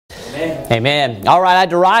Amen. Amen. All right, I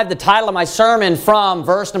derived the title of my sermon from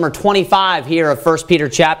verse number 25 here of 1 Peter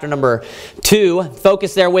chapter number 2.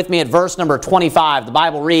 Focus there with me at verse number 25. The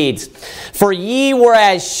Bible reads, "For ye were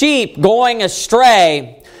as sheep going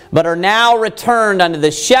astray, but are now returned unto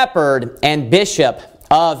the shepherd and bishop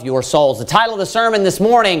of your souls." The title of the sermon this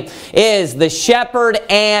morning is The Shepherd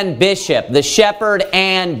and Bishop. The Shepherd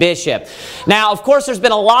and Bishop. Now, of course, there's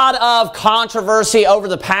been a lot of controversy over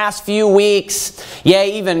the past few weeks,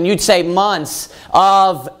 even you'd say months,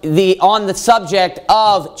 on the subject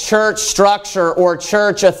of church structure or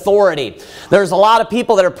church authority. There's a lot of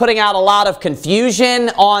people that are putting out a lot of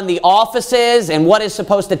confusion on the offices and what is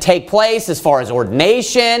supposed to take place as far as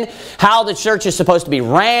ordination, how the church is supposed to be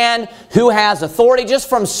ran, who has authority, just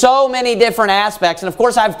from so many different aspects. And of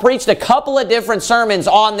course, I've preached a couple of different sermons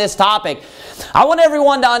on this topic. I want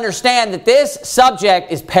everyone to understand that this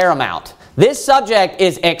subject is paramount. This subject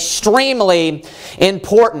is extremely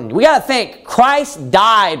important. We got to think, Christ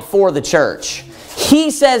died for the church.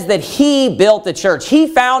 He says that He built the church. He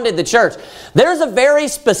founded the church. There's a very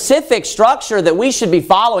specific structure that we should be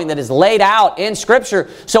following that is laid out in Scripture.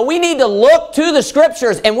 So we need to look to the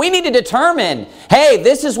Scriptures and we need to determine, hey,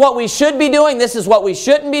 this is what we should be doing, this is what we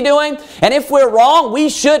shouldn't be doing, and if we're wrong, we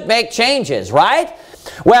should make changes, right?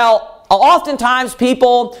 Well, oftentimes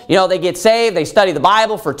people, they get saved, they study the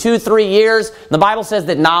Bible for 2-3 years. The Bible says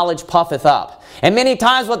that knowledge puffeth up. And many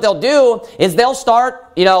times what they'll do is they'll start,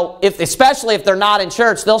 especially if they're not in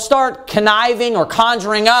church, they'll start conniving or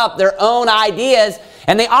conjuring up their own ideas,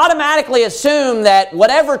 and they automatically assume that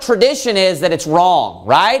whatever tradition is, that it's wrong,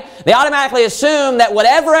 right? They automatically assume that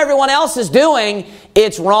whatever everyone else is doing,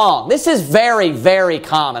 it's wrong. This is very, very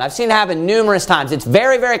common. I've seen it happen numerous times. It's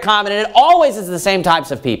very, very common, and it always is the same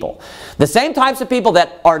types of people. The same types of people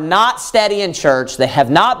that are not steady in church, they have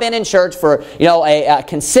not been in church for, a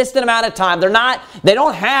consistent amount of time. They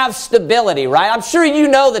don't have stability, right? I'm sure you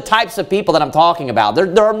know the types of people that I'm talking about.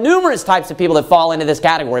 There are numerous types of people that fall into this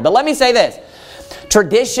category, but let me say this.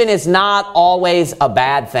 Tradition is not always a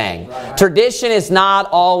bad thing. Right. Tradition is not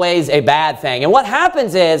always a bad thing. And what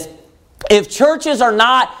happens is, if churches are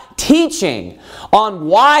not teaching on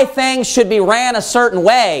why things should be ran a certain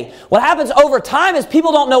way, what happens over time is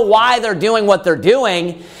people don't know why they're doing what they're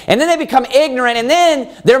doing, and then they become ignorant, and then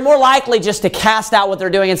they're more likely just to cast out what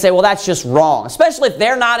they're doing and say, well, that's just wrong, especially if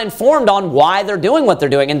they're not informed on why they're doing what they're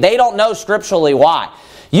doing, and they don't know scripturally why.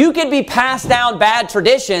 You could be passed down bad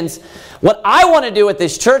traditions. What I want to do with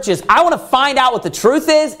this church is I want to find out what the truth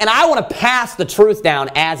is, and I want to pass the truth down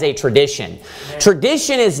as a tradition. Amen.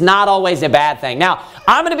 Tradition is not always a bad thing. Now,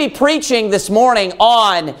 I'm going to be preaching this morning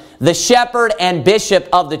on the shepherd and bishop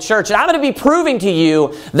of the church. And I'm going to be proving to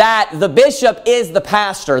you that the bishop is the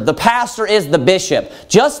pastor is the bishop.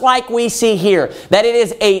 Just like we see here, that it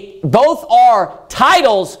is both are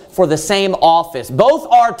titles for the same office. Both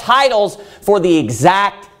are titles for the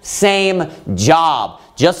exact same job.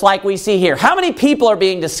 Just like we see here. How many people are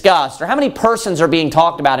being discussed, or how many persons are being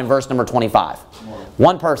talked about in verse number 25?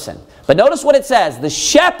 One person. But notice what it says, the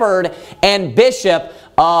shepherd and bishop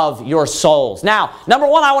of your souls. Now, number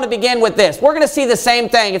one, I want to begin with this. We're going to see the same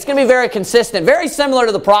thing. It's going to be very consistent, very similar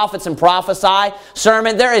to the Prophets and Prophesy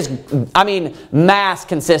sermon. There is, mass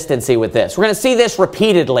consistency with this. We're going to see this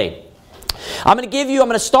repeatedly. I'm going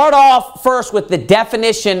to start off first with the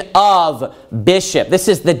definition of bishop. This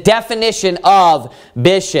is the definition of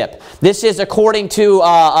bishop. This is according to,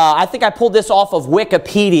 I think I pulled this off of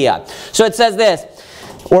Wikipedia. So it says this,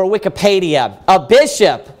 or Wikipedia. A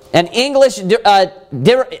bishop, an English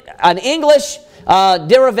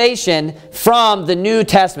derivation from the New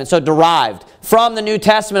Testament, so derived from the New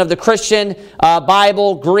Testament of the Christian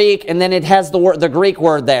Bible, Greek, and then it has the Greek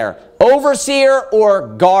word there. Overseer or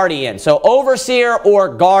guardian. So overseer or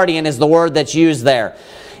guardian is the word that's used there.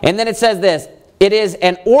 And then it says this, it is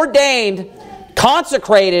an ordained,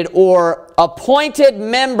 consecrated, or appointed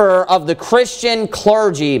member of the Christian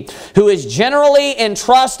clergy who is generally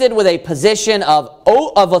entrusted with a position of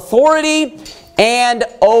authority and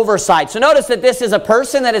oversight. So notice that this is a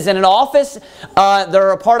person that is in an office.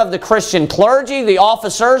 They're a part of the Christian clergy, the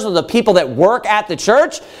officers, or the people that work at the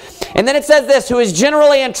church. And then it says this, who is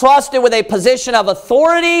generally entrusted with a position of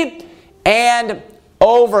authority and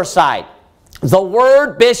oversight. The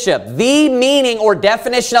word bishop, the meaning or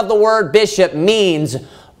definition of the word bishop means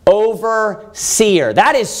overseer.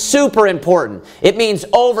 That is super important. It means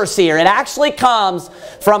overseer. It actually comes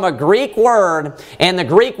from a Greek word, and the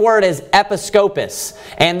Greek word is episkopos.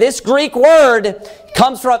 And this Greek word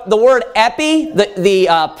comes from the word epi.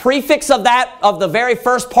 The prefix of the very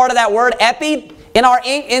first part of that word, epi,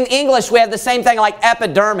 In English, we have the same thing like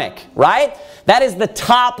epidermic, right? That is the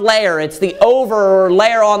top layer. It's the over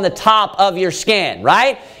layer on the top of your skin,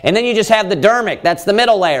 right? And then you just have the dermic. That's the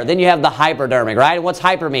middle layer. Then you have the hypodermic, right? And what's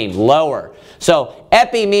hyper mean? Lower. So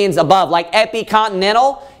epi means above, like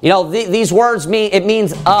epicontinental. You know, these words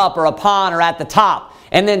means up or upon or at the top.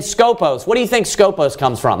 And then scopos. What do you think scopos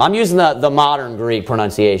comes from? I'm using the modern Greek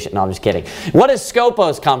pronunciation. No, I'm just kidding. What does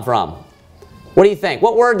scopos come from? What do you think?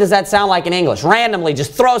 What word does that sound like in English? Randomly,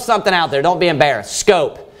 just throw something out there. Don't be embarrassed.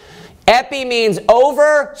 Scope. Epi means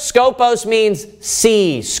over. Scopos means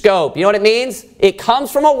see, scope. You know what it means? It comes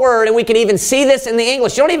from a word, and we can even see this in the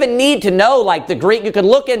English. You don't even need to know like the Greek. You can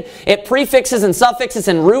look at prefixes and suffixes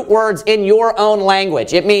and root words in your own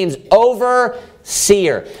language. It means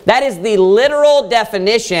overseer. That is the literal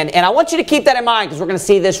definition, and I want you to keep that in mind because we're going to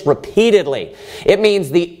see this repeatedly. It means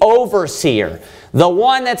the overseer. The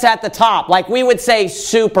one that's at the top, like we would say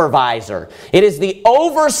supervisor. It is the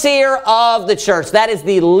overseer of the church. That is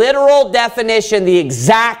the literal definition, the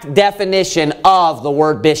exact definition of the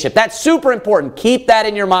word bishop. That's super important. Keep that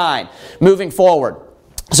in your mind moving forward.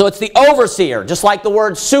 So it's the overseer, just like the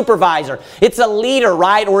word supervisor. It's a leader,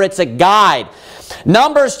 right? Or it's a guide.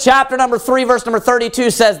 Numbers chapter number 3, verse number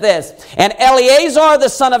 32 says this, "And Eleazar the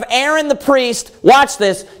son of Aaron the priest," watch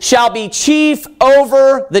this, "shall be chief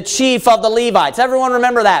over the chief of the Levites." Everyone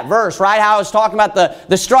remember that verse, right? How I was talking about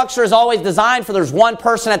the structure is always designed for there's one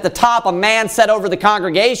person at the top, a man set over the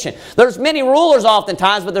congregation. There's many rulers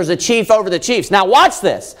oftentimes, but there's a chief over the chiefs. Now watch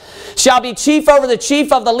this. "Shall be chief over the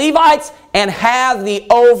chief of the Levites, and have the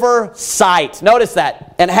oversight." Notice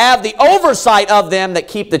that. "And have the oversight of them that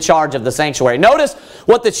keep the charge of the sanctuary." Notice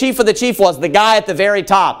what the chief of the chief was, the guy at the very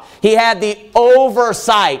top. He had the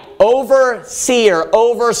oversight. Overseer,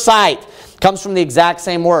 oversight. Comes from the exact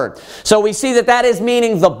same word. So we see that is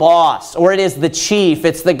meaning the boss, or it is the chief.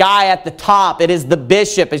 It's the guy at the top. It is the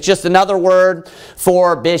bishop. It's just another word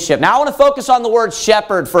for bishop. Now I want to focus on the word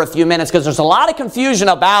shepherd for a few minutes because there's a lot of confusion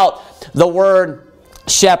about the word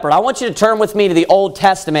shepherd. I want you to turn with me to the Old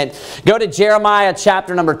Testament. Go to Jeremiah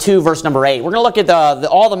chapter number 2, verse number 8. We're going to look at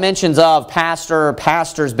all the mentions of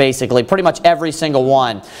pastors basically, pretty much every single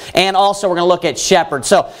one. And also we're going to look at shepherd.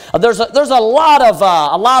 So there's a lot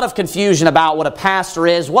of confusion about what a pastor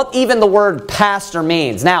is, what even the word pastor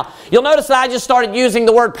means. Now, you'll notice that I just started using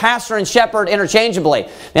the word pastor and shepherd interchangeably.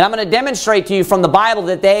 And I'm going to demonstrate to you from the Bible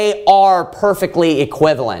that they are perfectly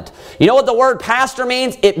equivalent. You know what the word pastor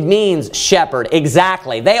means? It means shepherd. Exactly.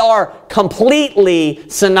 They are completely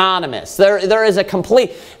synonymous. There is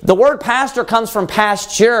the word pastor comes from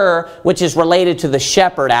pasture, which is related to the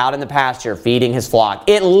shepherd out in the pasture feeding his flock.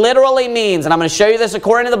 It literally means, and I'm going to show you this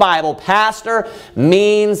according to the Bible, pastor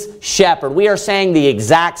means shepherd. We are saying the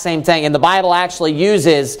exact same thing, and the Bible actually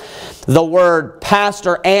uses the word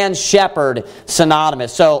pastor and shepherd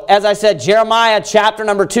synonymous. So, as I said, Jeremiah chapter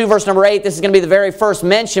number 2, verse number 8, this is going to be the very first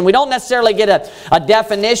mention. We don't necessarily get a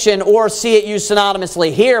definition or see it used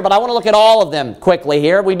synonymously here, but I want to look at all of them quickly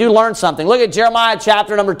here. We do learn something. Look at Jeremiah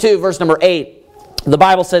chapter number 2, verse number 8. The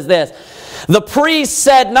Bible says this, "The priest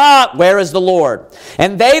said not, 'Where is the Lord?'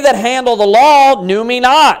 And they that handle the law knew me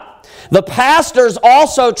not. The pastors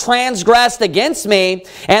also transgressed against me,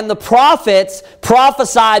 and the prophets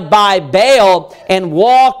prophesied by Baal and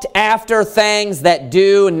walked after things that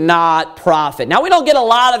do not profit." Now, we don't get a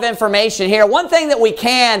lot of information here. One thing that we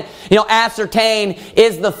can, ascertain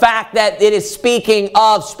is the fact that it is speaking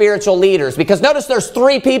of spiritual leaders. Because notice there's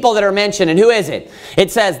 3 people that are mentioned, and who is it?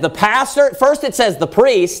 It says the pastor, first it says the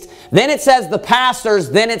priest, then it says the pastors,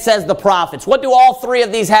 then it says the prophets. What do all 3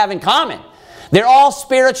 of these have in common? They're all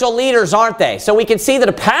spiritual leaders, aren't they? So we can see that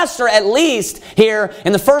a pastor, at least here,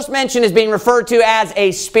 in the first mention is being referred to as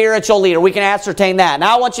a spiritual leader. We can ascertain that.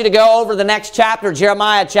 Now I want you to go over the next chapter,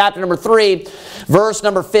 Jeremiah chapter number 3, verse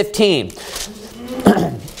number 15.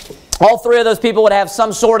 All 3 of those people would have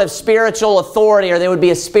some sort of spiritual authority, or they would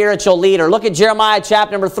be a spiritual leader. Look at Jeremiah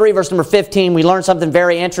chapter number 3, verse number 15. We learn something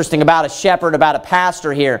very interesting about a shepherd, about a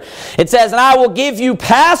pastor here. It says, "And I will give you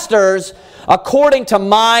pastors according to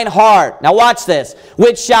mine heart." Now watch this.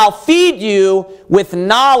 "Which shall feed you with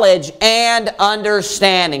knowledge and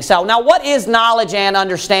understanding." So now what is knowledge and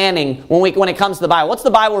understanding when it comes to the Bible? What's the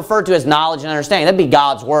Bible referred to as knowledge and understanding? That'd be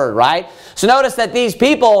God's Word, right? So notice that these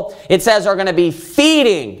people, it says, are going to be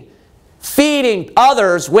feeding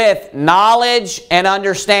others with knowledge and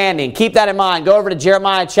understanding. Keep that in mind. Go over to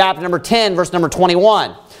Jeremiah chapter number 10, verse number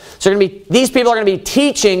 21. So these people are going to be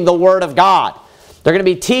teaching the Word of God. They're going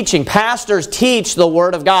to be teaching. Pastors teach the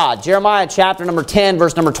Word of God. Jeremiah chapter number 10,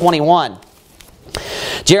 verse number 21.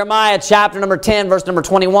 Jeremiah chapter number 10, verse number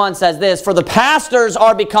 21 says this, "For the pastors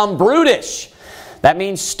are become brutish." That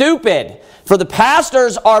means stupid. For the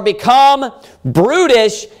pastors are become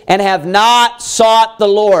brutish and have not sought the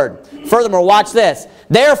Lord. Furthermore, watch this.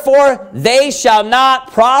 Therefore, they shall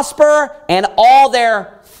not prosper, and all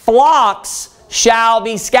their flocks shall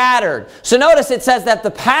be scattered. So notice it says that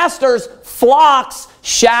the pastors' flocks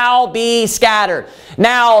shall be scattered.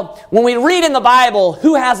 Now, when we read in the Bible,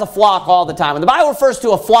 who has a flock all the time? When the Bible refers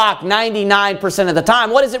to a flock 99% of the time,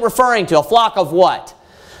 what is it referring to? A flock of what?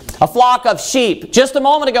 A flock of sheep. Just a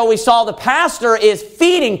moment ago, we saw the pastor is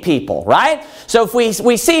feeding people, right? So if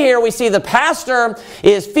we see here, we see the pastor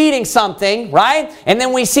is feeding something, right? And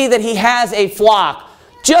then we see that he has a flock.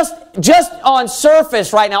 Just on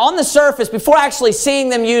surface right now, on the surface, before actually seeing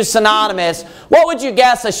them used synonymous, what would you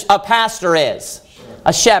guess a pastor is?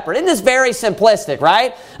 A shepherd. Isn't this very simplistic,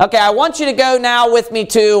 right? Okay, I want you to go now with me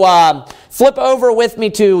to, flip over with me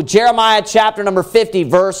to Jeremiah chapter number 50,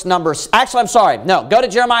 verse number, go to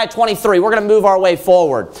Jeremiah 23. We're going to move our way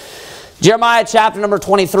forward. Jeremiah chapter number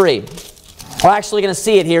 23. We're actually going to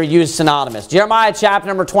see it here used synonymous. Jeremiah chapter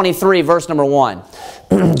number 23, verse number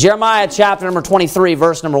 1. Jeremiah chapter number 23,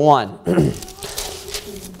 verse number 1.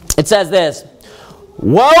 It says this,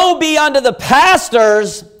 Woe be unto the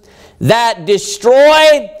pastors that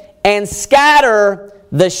destroy and scatter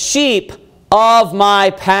the sheep of my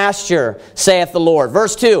pasture, saith the Lord.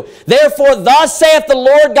 Verse 2, Therefore thus saith the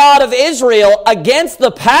Lord God of Israel against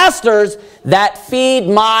the pastors that feed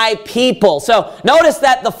my people. So notice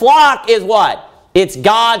that the flock is what? It's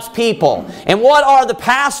God's people. And what are the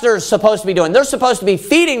pastors supposed to be doing? They're supposed to be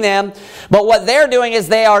feeding them, but what they're doing is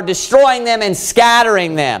they are destroying them and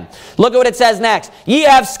scattering them. Look at what it says next. Ye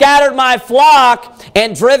have scattered my flock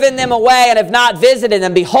and driven them away and have not visited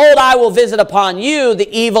them. Behold, I will visit upon you the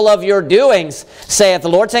evil of your doings, saith the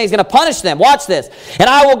Lord. Saying he's going to punish them. Watch this. And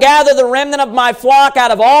I will gather the remnant of my flock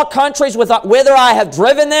out of all countries whither I have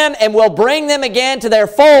driven them, and will bring them again to their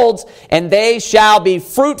folds, and they shall be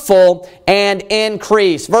fruitful and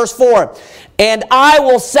increase. Verse 4, And I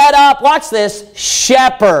will set up, watch this,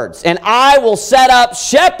 shepherds. And I will set up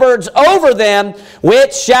shepherds over them,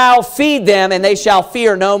 which shall feed them, and they shall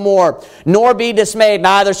fear no more, nor be dismayed,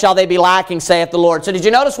 neither shall they be lacking, saith the Lord. So did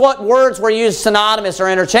you notice what words were used synonymous or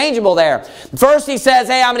interchangeable there? First he says,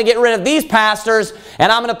 hey, I'm going to get rid of these pastors,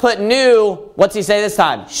 and I'm going to put new, what's he say this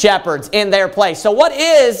time? Shepherds in their place. So what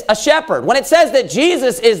is a shepherd? When it says that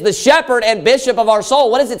Jesus is the shepherd and bishop of our soul,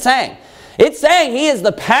 what is it saying? It's saying he is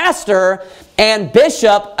the pastor and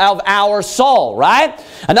bishop of our soul, right?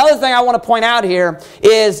 Another thing I want to point out here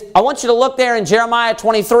is I want you to look there in Jeremiah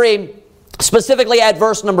 23, specifically at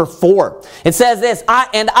verse number 4. It says this,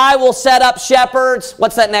 I will set up shepherds.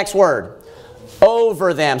 What's that next word?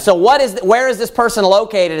 Over them. So where is this person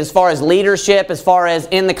located as far as leadership, as far as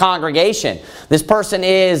in the congregation? This person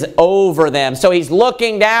is over them. So he's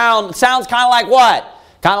looking down. It sounds kind of like what?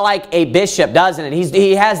 Kind of like a bishop, doesn't it?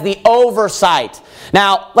 He has the oversight.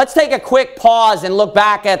 Now, let's take a quick pause and look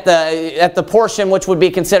back at the portion which would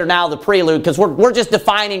be considered now the prelude, because we're just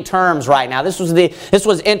defining terms right now. This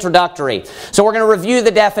was introductory. So we're going to review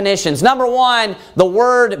the definitions. Number one, the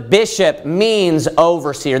word bishop means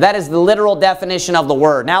overseer. That is the literal definition of the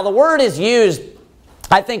word. Now, the word is used,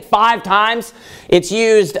 I think, 5 times. It's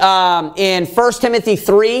used in 1 Timothy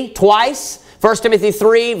 3 twice. 1 Timothy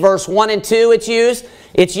 3, verse 1 and 2 it's used.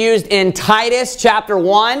 It's used in Titus chapter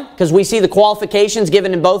 1, because we see the qualifications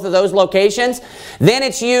given in both of those locations. Then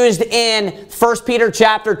it's used in 1 Peter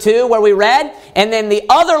chapter 2, where we read. And then the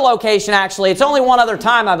other location, actually, it's only one other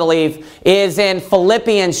time, I believe, is in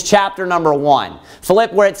Philippians chapter number 1.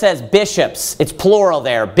 Where it says bishops. It's plural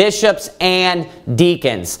there. Bishops and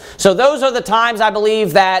deacons. So those are the times, I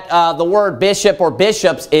believe, that the word bishop or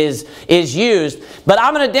bishops is used. But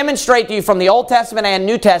I'm going to demonstrate to you from the Old Testament and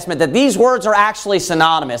New Testament that these words are actually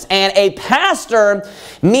synonymous. And a pastor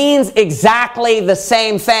means exactly the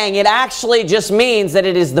same thing. It actually just means that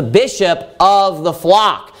it is the bishop of the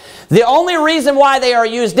flock. The only reason why they are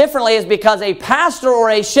used differently is because a pastor or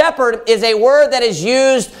a shepherd is a word that is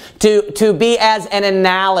used to be as an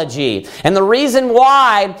analogy. And the reason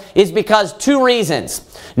why is because 2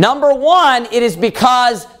 reasons. Number one, it is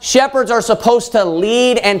because shepherds are supposed to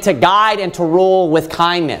lead and to guide and to rule with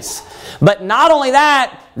kindness. But not only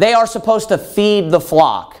that, they are supposed to feed the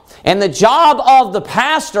flock. And the job of the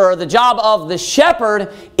pastor, the job of the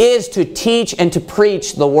shepherd, is to teach and to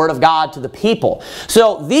preach the Word of God to the people.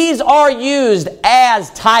 So these are used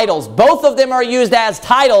as titles. Both of them are used as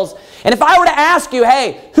titles. And if I were to ask you,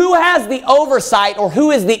 hey, who has the oversight or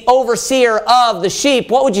who is the overseer of the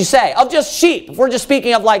sheep, what would you say? Of just sheep. If we're just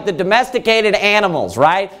speaking of like the domesticated animals,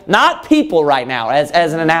 right? Not people right now,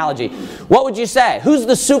 as an analogy. What would you say? Who's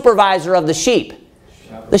the supervisor of the sheep?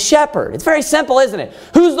 The shepherd. It's very simple, isn't it?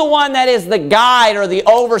 Who's the one that is the guide or the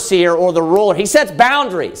overseer or the ruler? He sets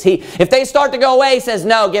boundaries. If they start to go away, he says,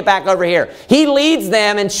 no, get back over here. He leads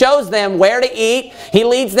them and shows them where to eat. He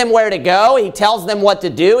leads them where to go. He tells them what to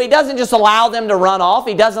do. He doesn't just allow them to run off.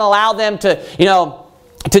 He doesn't allow them to,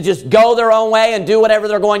 to just go their own way and do whatever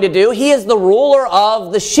they're going to do. He is the ruler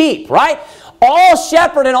of the sheep, right? All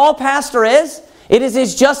shepherd and all pastor is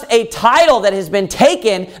just a title that has been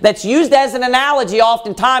taken, that's used as an analogy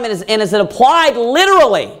oftentimes, and is applied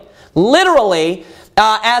literally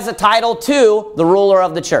as a title to the ruler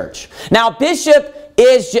of the church. Now, bishop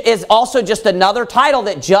is also just another title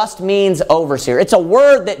that just means overseer. It's a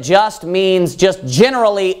word that just means just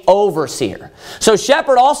generally overseer. So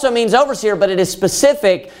shepherd also means overseer, but it is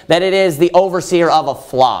specific that it is the overseer of a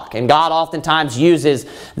flock. And God oftentimes uses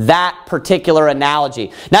that particular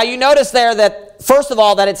analogy. Now you notice there that, first of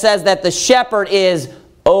all, that it says that the shepherd is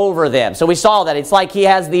over them. So we saw that. It's like he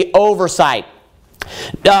has the oversight.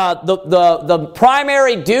 The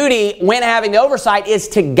primary duty when having the oversight is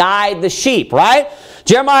to guide the sheep, right?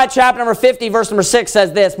 Jeremiah chapter number 50, verse number 6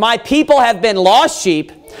 says this, my people have been lost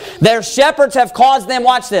sheep. Their shepherds have caused them,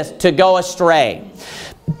 watch this, to go astray.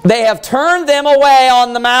 They have turned them away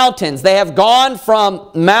on the mountains. They have gone from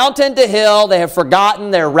mountain to hill. They have forgotten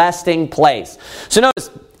their resting place. So notice,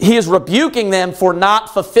 he is rebuking them for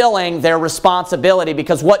not fulfilling their responsibility,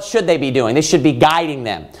 because what should they be doing? They should be guiding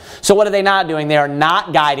them. So what are they not doing? They are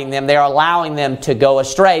not guiding them. They are allowing them to go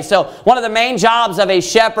astray. So one of the main jobs of a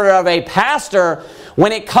shepherd or of a pastor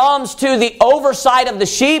when it comes to the oversight of the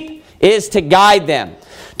sheep is to guide them.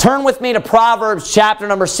 Turn with me to Proverbs chapter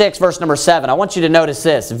number 6, verse number 7. I want you to notice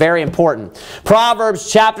this. Very important.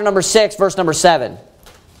 Proverbs chapter number 6, verse number 7.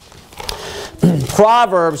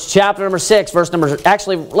 Proverbs chapter number 6, verse number...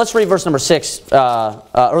 Actually, let's read verse number 6,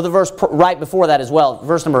 or the verse right before that as well.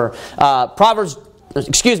 Verse number... Proverbs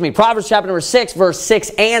chapter number 6, verse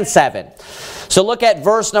 6 and 7. So look at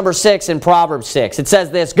verse number 6 in Proverbs 6. It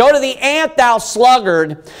says this, go to the ant, thou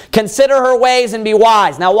sluggard, consider her ways and be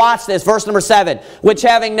wise. Now watch this, verse number 7. Which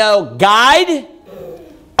having no guide,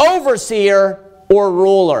 overseer, or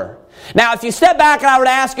ruler. Now if you step back and I were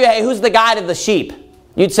to ask you, hey, who's the guide of the sheep?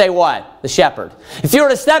 You'd say what? The shepherd. If you were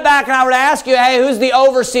to step back and I were to ask you, hey, who's the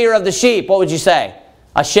overseer of the sheep? What would you say?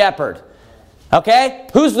 A shepherd. Okay?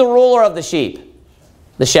 Who's the ruler of the sheep?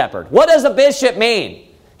 The shepherd. What does a bishop mean?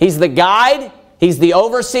 He's the guide, he's the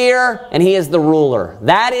overseer, and he is the ruler.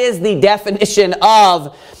 That is the definition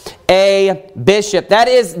of a bishop.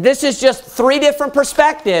 This is just three different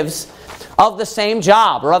perspectives of the same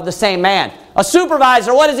job or of the same man. A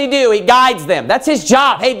supervisor, what does he do? He guides them. That's his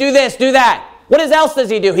job. Hey, do this, do that. What else does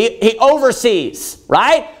he do? He oversees,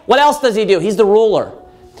 right? What else does he do? He's the ruler.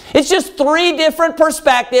 It's just three different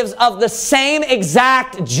perspectives of the same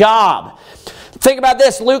exact job. Think about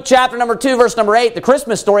this. Luke chapter number 2, verse number 8, the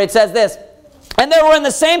Christmas story, it says this. And there were in the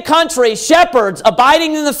same country shepherds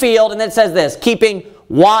abiding in the field, and then it says this, keeping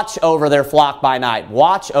watch over their flock by night.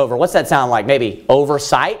 Watch over. What's that sound like? Maybe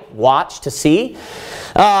oversight, watch, to see.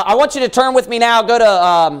 I want you to turn with me now. Go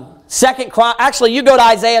to... you go to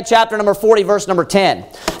Isaiah chapter number 40, verse number 10.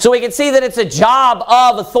 So we can see that it's a job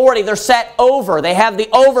of authority. They're set over. They have the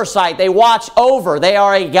oversight. They watch over. They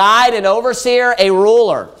are a guide, an overseer, a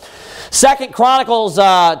ruler. 2 Chronicles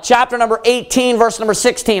chapter number 18, verse number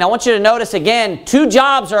 16. I want you to notice again, two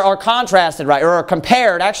jobs are contrasted, right, or are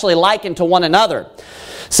compared, actually likened to one another.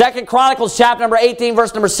 2 Chronicles chapter number 18,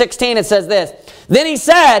 verse number 16, it says this. Then he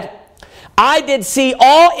said, I did see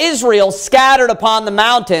all Israel scattered upon the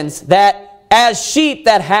mountains, that as sheep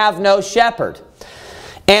that have no shepherd.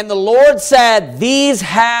 And the Lord said, these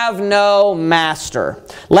have no master.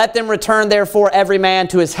 Let them return therefore every man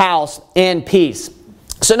to his house in peace.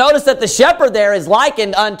 So notice that the shepherd there is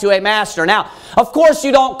likened unto a master. Now, of course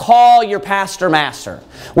you don't call your pastor master.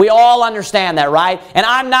 We all understand that, right? And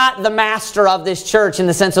I'm not the master of this church in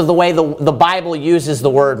the sense of the way the Bible uses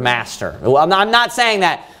the word master. I'm not saying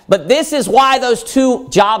that. But this is why those two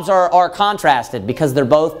jobs are contrasted, because they're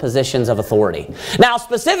both positions of authority. Now,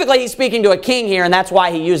 specifically, he's speaking to a king here, and that's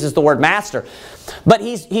why he uses the word master. But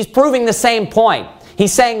he's proving the same point.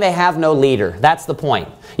 He's saying they have no leader. That's the point.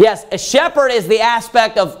 Yes, a shepherd is the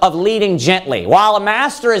aspect of leading gently, while a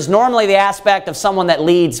master is normally the aspect of someone that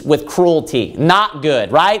leads with cruelty. Not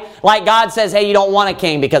good, right? Like God says, hey, you don't want a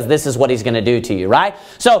king because this is what he's going to do to you, right?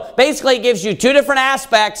 So basically it gives you two different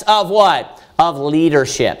aspects of what? Of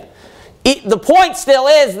leadership. The point still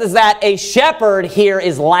is that a shepherd here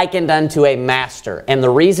is likened unto a master. And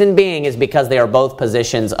the reason being is because they are both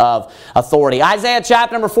positions of authority. Isaiah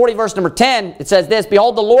chapter number 40, verse number 10, it says this,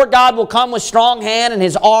 behold, the Lord God will come with strong hand, and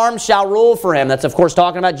his arm shall rule for him. That's, of course,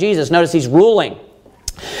 talking about Jesus. Notice he's ruling.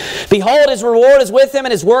 Behold, his reward is with him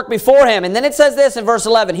and his work before him. And then it says this in verse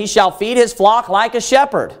 11, he shall feed his flock like a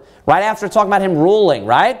shepherd. Right after talking about him ruling,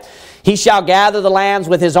 right? He shall gather the lambs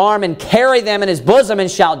with his arm and carry them in his bosom and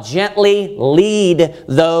shall gently lead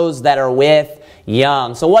those that are with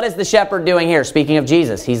young. So what is the shepherd doing here? Speaking of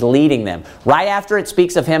Jesus, he's leading them. Right after it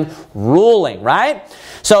speaks of him ruling, right?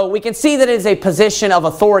 So we can see that it is a position of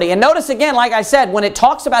authority. And notice again, like I said, when it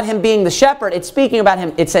talks about him being the shepherd, it's speaking about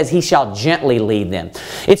him, it says he shall gently lead them.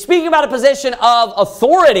 It's speaking about a position of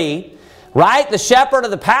authority, right? The shepherd or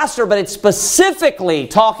the pastor, but it's specifically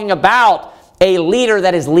talking about a leader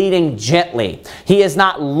that is leading gently. He is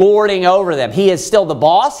not lording over them. He is still the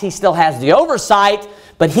boss. He still has the oversight,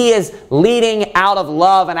 but he is leading out of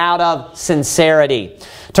love and out of sincerity.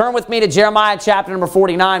 Turn with me to Jeremiah chapter number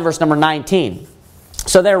 49, verse number 19.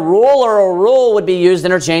 So their ruler or rule would be used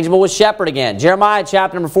interchangeable with shepherd again. Jeremiah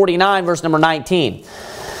chapter number 49, verse number 19.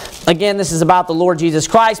 Again, this is about the Lord Jesus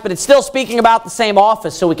Christ, but it's still speaking about the same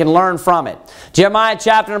office, so we can learn from it. Jeremiah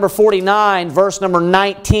chapter number 49, verse number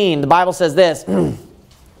 19. The Bible says this.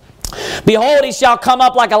 Behold, he shall come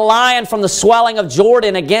up like a lion from the swelling of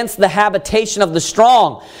Jordan against the habitation of the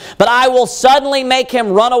strong. But I will suddenly make him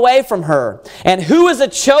run away from her. And who is a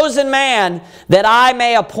chosen man that I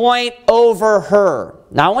may appoint over her?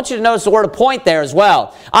 Now I want you to notice the word appoint there as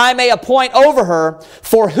well. I may appoint over her,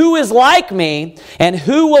 for who is like me, and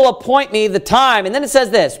who will appoint me the time? And then it says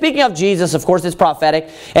this, speaking of Jesus, of course it's prophetic,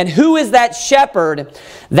 and who is that shepherd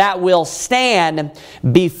that will stand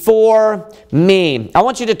before me? I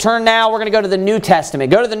want you to turn now, we're going to go to the New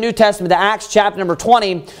Testament. Go to the New Testament, to Acts chapter number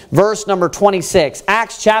 20, verse number 26.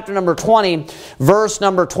 Acts chapter number 20, verse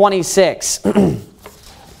number 26.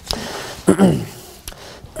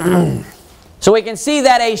 So we can see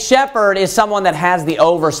that a shepherd is someone that has the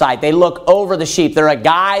oversight. They look over the sheep. They're a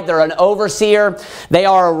guide. They're an overseer. They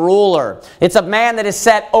are a ruler. It's a man that is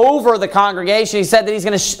set over the congregation. He said that he's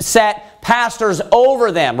going to set pastors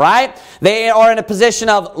over them, right? They are in a position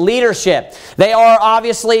of leadership. They are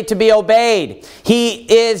obviously to be obeyed. He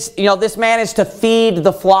is, this man is to feed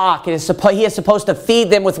the flock. He is supposed to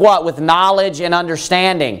feed them with what? With knowledge and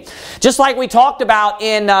understanding. Just like we talked about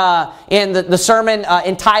in the sermon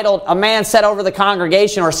entitled, A Man Set Over the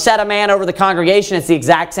Congregation, or Set a Man Over the Congregation. It's the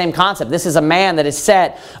exact same concept. This is a man that is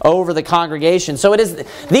set over the congregation. So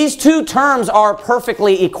these two terms are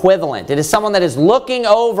perfectly equivalent. It is someone that is looking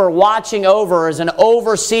over, watching over, as an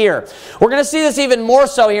overseer. We're going to see this even more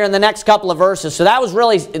so here in the next couple of verses. So that was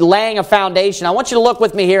really laying a foundation. I want you to look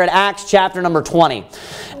with me here at Acts chapter number 20.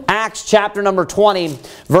 Acts chapter number 20,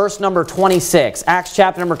 verse number 26. Acts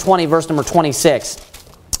chapter number 20, verse number 26.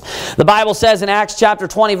 The Bible says in Acts chapter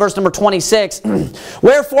 20, verse number 26,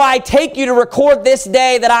 Wherefore I take you to record this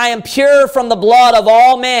day that I am pure from the blood of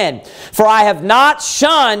all men, for I have not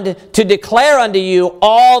shunned to declare unto you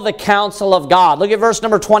all the counsel of God. Look at verse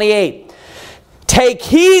number 28. Take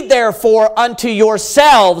heed therefore unto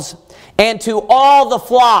yourselves and to all the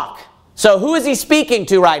flock. So who is he speaking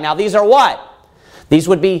to right now? These are what? These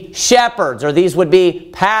would be shepherds, or these would be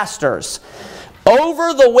pastors.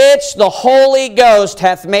 Over the which the Holy Ghost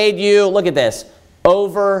hath made you, look at this,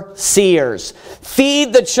 overseers.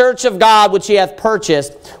 Feed the church of God which he hath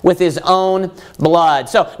purchased with his own blood.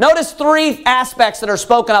 So notice three aspects that are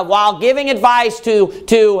spoken of while giving advice to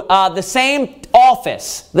the same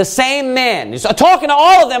office, the same men. He's talking to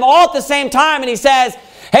all of them all at the same time, and he says,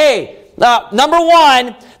 hey, number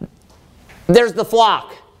one, there's the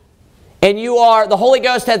flock. And the Holy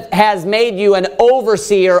Ghost has made you an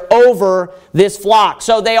overseer over this flock.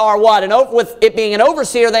 So they are what? With it being an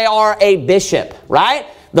overseer, they are a bishop, right?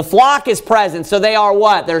 The flock is present, so they are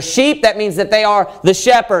what? They're sheep. That means that they are the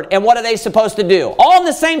shepherd. And what are they supposed to do? All in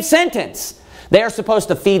the same sentence. They are supposed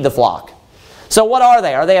to feed the flock. So what are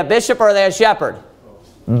they? Are they a bishop or are they a shepherd?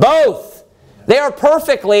 Both. They are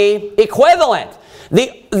perfectly equivalent.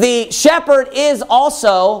 The shepherd is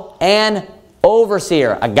also an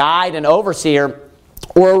overseer, a guide, an overseer,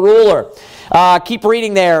 or a ruler. Keep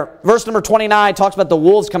reading there. Verse number 29 talks about the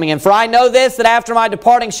wolves coming in. For I know this, that after my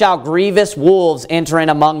departing shall grievous wolves enter in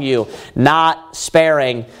among you, not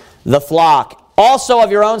sparing the flock. Also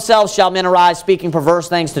of your own selves shall men arise, speaking perverse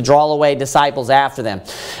things to draw away disciples after them.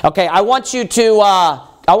 Okay, I want you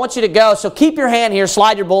to go. So keep your hand here,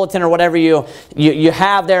 slide your bulletin or whatever you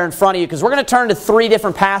have there in front of you, because we're going to turn to three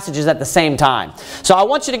different passages at the same time. So I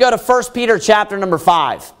want you to go to 1 Peter chapter number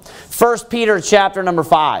 5. 1 Peter chapter number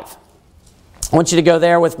 5. I want you to go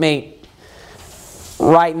there with me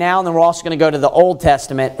right now, and then we're also going to go to the Old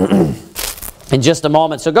Testament in just a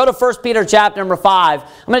moment. So go to 1 Peter chapter number 5.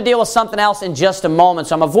 I'm going to deal with something else in just a moment,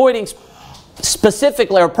 so I'm avoiding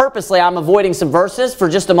specifically or purposely, I'm avoiding some verses for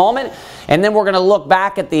just a moment, and then we're going to look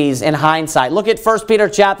back at these in hindsight. Look at 1 Peter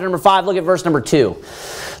chapter number 5. Look at verse number 2.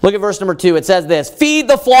 Look at verse number 2. It says this, feed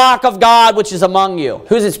the flock of God which is among you.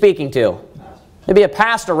 Who's it speaking to? It'd be a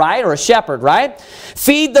pastor, right? Or a shepherd, right?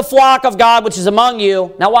 Feed the flock of God which is among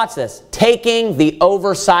you. Now watch this. Taking the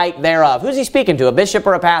oversight thereof. Who's he speaking to? A bishop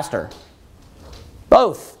or a pastor?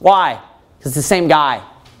 Both. Why? Because it's the same guy.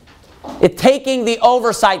 It's taking the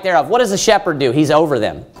oversight thereof. What does a shepherd do? He's over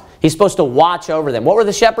them. He's supposed to watch over them. What were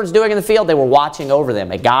the shepherds doing in the field? They were watching over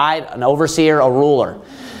them. A guide, an overseer, a ruler.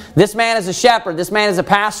 This man is a shepherd. This man is a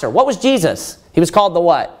pastor. What was Jesus? He was called the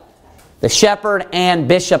what? The shepherd and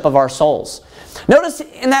bishop of our souls. Notice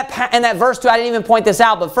in that verse 2, I didn't even point this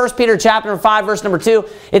out, but 1 Peter chapter 5, verse number 2,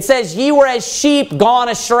 it says, ye were as sheep gone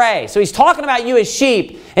astray. So he's talking about you as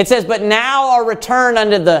sheep. It says, but now are returned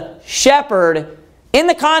unto the shepherd, in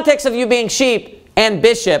the context of you being sheep and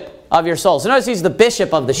bishop of your souls. So notice he's the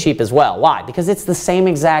bishop of the sheep as well. Why? Because it's the same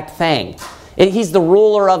exact thing. He's the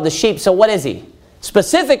ruler of the sheep. So what is he?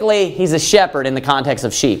 Specifically, he's a shepherd in the context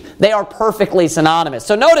of sheep. They are perfectly synonymous.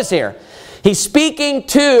 So notice here, he's speaking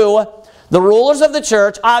to the rulers of the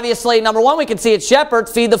church. Obviously, number one, we can see it's shepherds.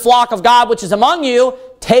 Feed the flock of God which is among you,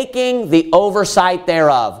 taking the oversight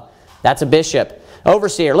thereof. That's a bishop.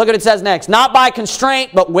 Overseer. Look what it says next. Not by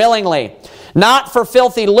constraint, but willingly. Not for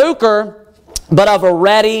filthy lucre, but of a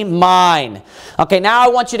ready mind. Okay, now I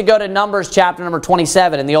want you to go to Numbers chapter number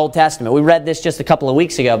 27 in the Old Testament. We read this just a couple of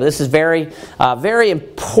weeks ago, but this is very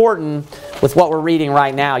important with what we're reading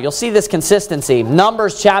right now. You'll see this consistency.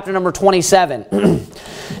 Numbers chapter number 27.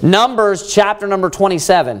 Numbers chapter number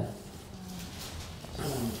 27.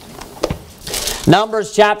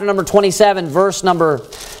 Numbers chapter number 27, verse number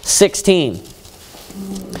 16.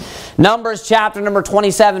 Numbers chapter number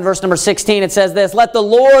 27, verse number 16, it says this, let the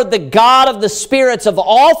Lord, the God of the spirits of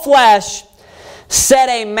all flesh, set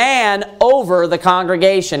a man over the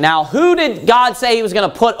congregation. Now, who did God say He was going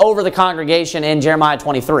to put over the congregation in Jeremiah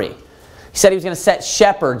 23? He said He was going to set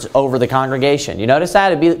shepherds over the congregation. You notice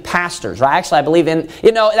that? It'd be pastors, right? Actually, I believe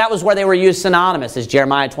that was where they were used synonymous as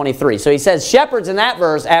Jeremiah 23. So he says shepherds in that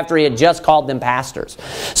verse after he had just called them pastors.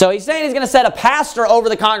 So he's saying he's going to set a pastor over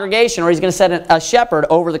the congregation, or he's going to set a shepherd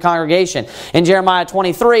over the congregation. In Jeremiah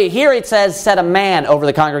 23, here it says set a man over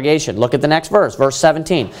the congregation. Look at the next verse, verse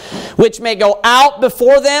 17. Which may go out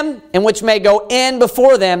before them, and which may go in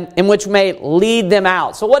before them, and which may lead them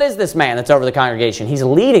out. So what is this man that's over the congregation? He's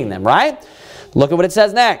leading them, right? Look at what it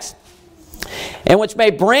says next. And which may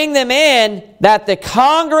bring them in, that the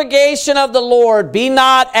congregation of the Lord be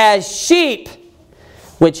not as sheep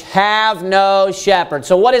which have no shepherd.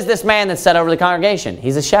 So what is this man that's set over the congregation?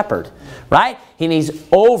 He's a shepherd, right? He's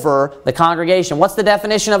over the congregation. What's the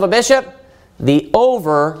definition of a bishop? The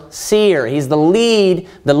overseer. He's the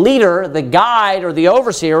leader, the guide, or the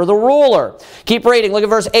overseer, or the ruler. Keep reading. Look at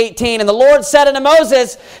verse 18. And the Lord said unto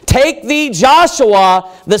Moses, take thee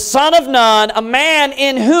Joshua, the son of Nun, a man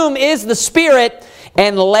in whom is the Spirit,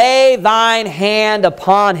 and lay thine hand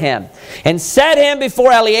upon him, and set him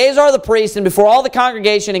before Eleazar the priest, and before all the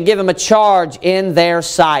congregation, and give him a charge in their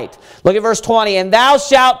sight. Look at verse 20. And thou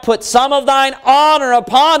shalt put some of thine honor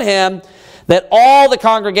upon him, that all the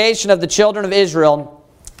congregation of the children of Israel,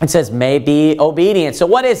 it says, may be obedient. So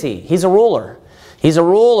what is he? He's a ruler. He's a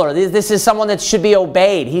ruler. This is someone that should be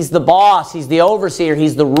obeyed. He's the boss. He's the overseer.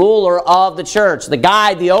 He's the ruler of the church. The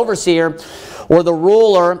guide, the overseer, or the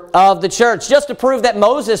ruler of the church. Just to prove that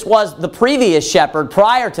Moses was the previous shepherd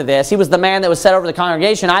prior to this, he was the man that was set over the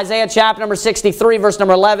congregation. Isaiah chapter number 63, verse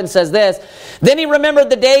number 11 says this, then he remembered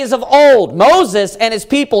the days of old, Moses and his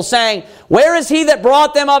people, saying, where is he that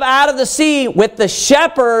brought them up out of the sea with the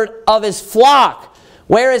shepherd of his flock?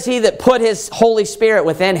 Where is he that put his Holy Spirit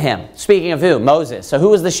within him? Speaking of who? Moses. So who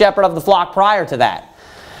was the shepherd of the flock prior to that?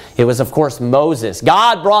 It was, of course, Moses.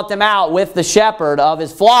 God brought them out with the shepherd of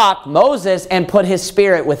his flock, Moses, and put his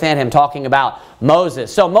Spirit within him, talking about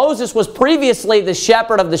Moses. So Moses was previously the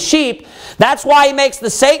shepherd of the sheep. That's why he makes the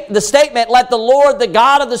statement, let the Lord, the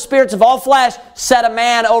God of the spirits of all flesh, set a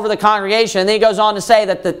man over the congregation. And then he goes on to say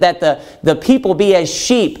that the people be as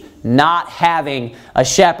sheep, not having a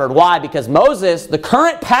shepherd. Why? Because Moses, the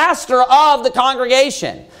current pastor of the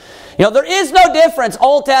congregation, there is no difference,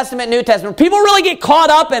 Old Testament, New Testament. People really get caught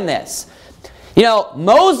up in this.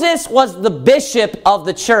 Moses was the bishop of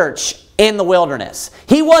the church in the wilderness.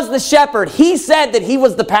 He was the shepherd. He said that he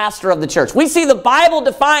was the pastor of the church. We see the Bible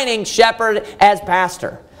defining shepherd as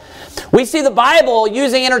pastor. We see the Bible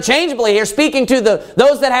using interchangeably here, speaking to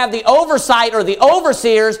those that have the oversight or the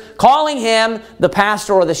overseers, calling him the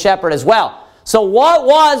pastor or the shepherd as well. So what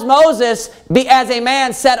was Moses as a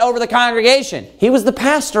man set over the congregation? He was the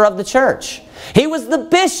pastor of the church. He was the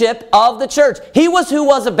bishop of the church. He was who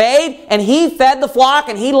was obeyed, and he fed the flock,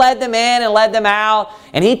 and he led them in and led them out,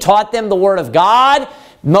 and he taught them the word of God.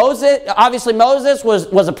 Moses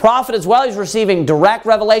was a prophet as well. He was receiving direct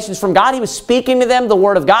revelations from God. He was speaking to them the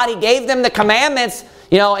word of God. He gave them the commandments,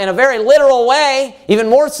 in a very literal way, even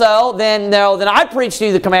more so than I preached to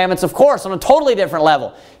you the commandments, of course, on a totally different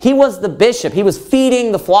level. He was the bishop. He was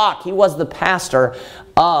feeding the flock. He was the pastor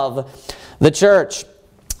of the church.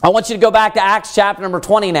 I want you to go back to Acts chapter number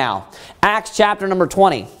 20 now. Acts chapter number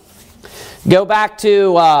 20. Go back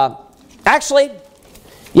to,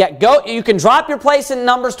 you can drop your place in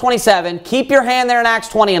Numbers 27. Keep your hand there in Acts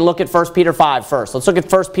 20 and look at 1 Peter 5 first. Let's look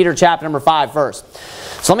at 1 Peter chapter number 5 first.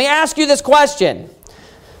 So let me ask you this question.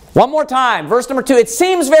 One more time. Verse number 2. It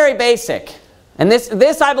seems very basic. And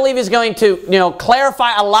this I believe is going to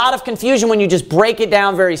clarify a lot of confusion when you just break it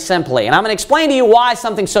down very simply. And I'm going to explain to you why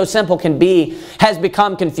something so simple has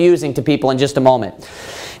become confusing to people in just a moment.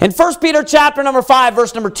 In 1 Peter chapter number 5,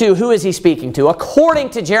 verse number 2, who is he speaking to? According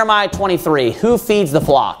to Jeremiah 23, who feeds the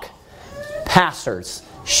flock? Pastors,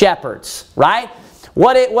 shepherds, right?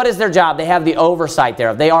 What is their job? They have the oversight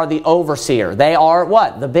thereof. They are the overseer. They are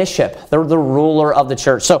what? The bishop. They're the ruler of the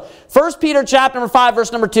church. So 1 Peter chapter number 5, verse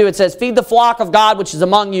number 2, it says, feed the flock of God which is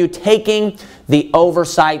among you, taking the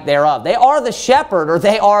oversight thereof. They are the shepherd, or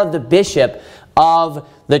they are the bishop of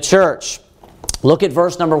the church. Look at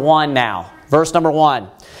verse number 1 now. Verse number 1.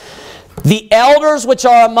 The elders which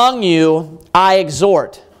are among you I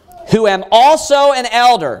exhort, who am also an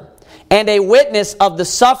elder, and a witness of the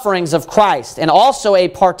sufferings of Christ, and also a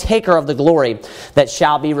partaker of the glory that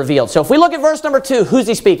shall be revealed. So if we look at verse number 2, who's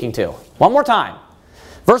he speaking to? One more time.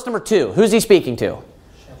 Verse number 2, who's he speaking to?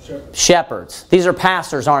 Shepherds. These are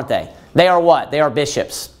pastors, aren't they? They are what? They are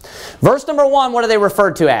bishops. Verse number 1, what are they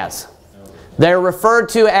referred to as? They're referred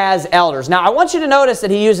to as elders. Now, I want you to notice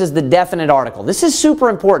that he uses the definite article. This is super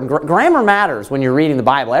important. Grammar matters when you're reading the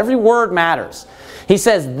Bible. Every word matters. He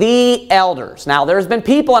says, the elders. Now, there's been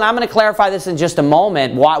people, and I'm going to clarify this in just a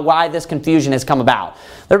moment, why this confusion has come about.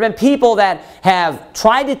 There have been people that have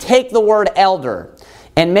tried to take the word elder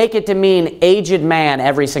and make it to mean aged man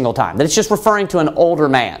every single time. That it's just referring to an older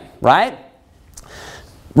man, right?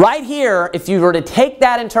 Right here, if you were to take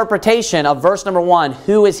that interpretation of verse number 1,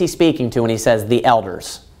 who is he speaking to when he says the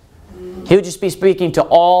elders? He would just be speaking to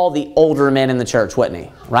all the older men in the church, wouldn't he?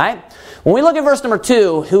 Right? When we look at verse number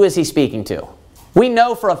 2, who is he speaking to? We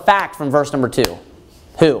know for a fact from verse number 2.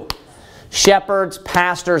 Who? Shepherds,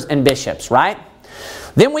 pastors, and bishops, right?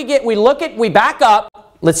 Then we back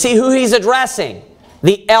up. Let's see who he's addressing.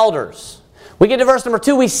 The elders. We get to verse number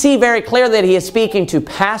 2. We see very clearly that he is speaking to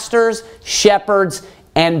pastors, shepherds,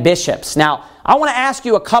 and bishops. Now, I want to ask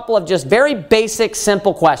you a couple of just very basic,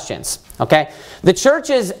 simple questions. Okay? The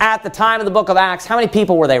churches at the time of the book of Acts, how many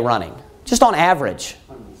people were they running? Just on average.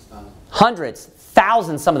 Hundreds.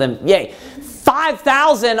 Thousands, some of them. Yay.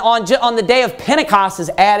 5,000 on the day of Pentecost is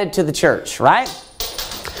added to the church, right?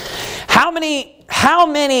 How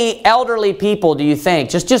many elderly people do you think,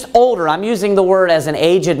 just older, I'm using the word as an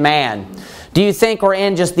aged man, do you think are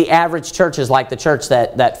in just the average churches like the church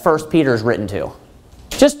that 1 Peter is written to?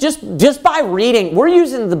 Just by reading, we're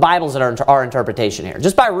using the Bibles at our interpretation here.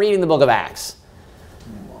 Just by reading the book of Acts.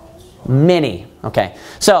 Many. Okay.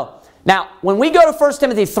 So, now, when we go to 1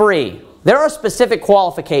 Timothy 3, there are specific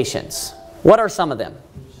qualifications. What are some of them?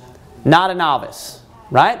 Not a novice,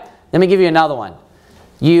 right? Let me give you another one.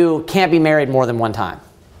 You can't be married more than one time.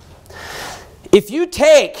 If you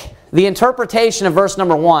take the interpretation of verse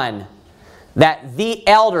number 1, that the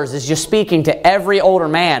elders is just speaking to every older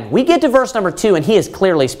man, we get to verse number 2 and he is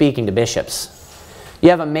clearly speaking to bishops. You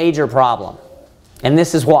have a major problem. And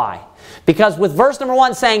this is why. Because with verse number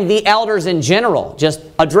 1 saying the elders in general, just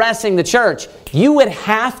addressing the church, you would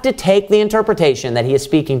have to take the interpretation that he is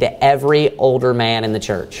speaking to every older man in the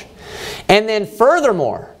church. And then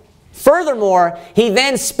furthermore, he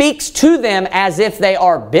then speaks to them as if they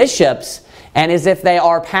are bishops and as if they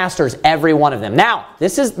are pastors, every one of them. Now,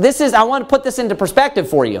 this is I want to put this into perspective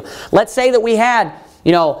for you. Let's say that we had,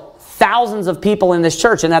 thousands of people in this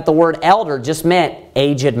church and that the word elder just meant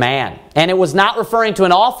aged man. And it was not referring to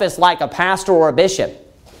an office like a pastor or a bishop.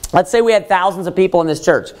 Let's say we had thousands of people in this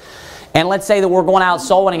church. And let's say that we're going out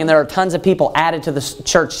soul winning and there are tons of people added to the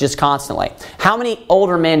church just constantly. How many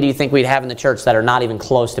older men do you think we'd have in the church that are not even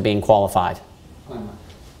close to being qualified?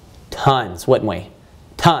 Tons, wouldn't we?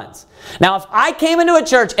 Tons. Now, if I came into a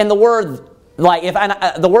church and the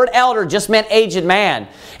word elder just meant aged man,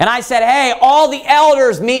 and I said, hey, all the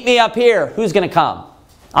elders meet me up here, who's going to come?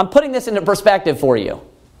 I'm putting this into perspective for you.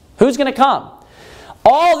 Who's going to come?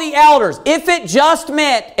 All the elders. If it just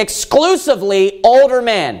meant exclusively older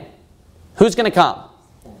men, who's going to come?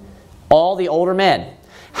 All the older men.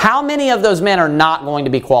 How many of those men are not going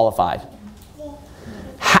to be qualified?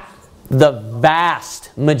 The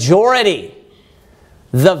vast majority.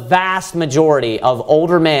 The vast majority of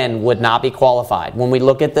older men would not be qualified. When we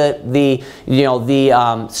look at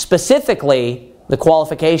specifically the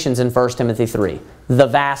qualifications in 1 Timothy 3, the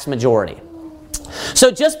vast majority.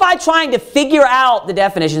 So just by trying to figure out the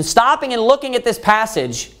definition, stopping and looking at this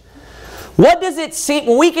passage, what does it seem?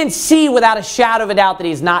 Well, we can see without a shadow of a doubt that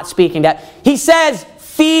he's not speaking that. He says,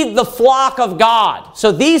 feed the flock of God.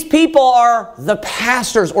 So these people are the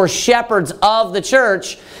pastors or shepherds of the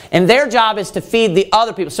church, and their job is to feed the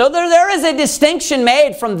other people. So there is a distinction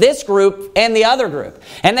made from this group and the other group.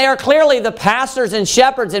 And they are clearly the pastors and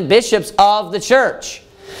shepherds and bishops of the church.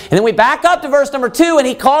 And then we back up to verse number 2, and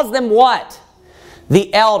he calls them what?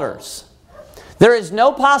 The elders. There is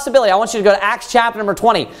no possibility. I want you to go to Acts chapter number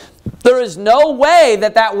 20. There is no way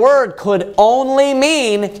that word could only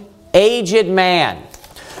mean aged man.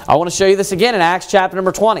 I want to show you this again in Acts chapter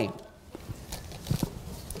number 20.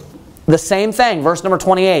 The same thing, verse number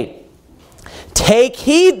 28. Take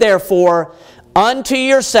heed, therefore, unto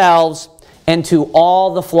yourselves and to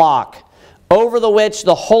all the flock, over the which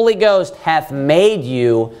the Holy Ghost hath made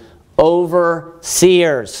you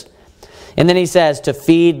overseers. And then he says, to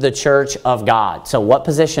feed the church of God. So what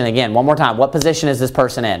position, again, one more time, what position is this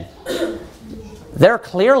person in? They're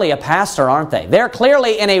clearly a pastor, aren't they? They're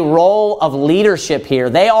clearly in a role of leadership here.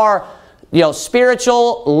 They are,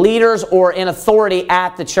 spiritual leaders or in authority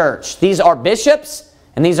at the church. These are bishops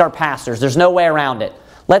and these are pastors. There's no way around it.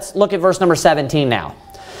 Let's look at verse number 17 now.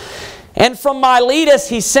 And from Miletus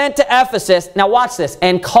he sent to Ephesus, now watch this,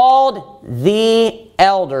 and called the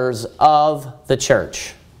elders of the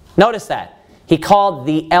church. Notice that. He called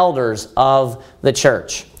the elders of the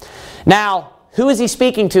church. Now, who is he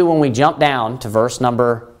speaking to when we jump down to verse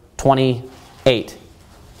number 28?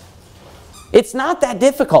 It's not that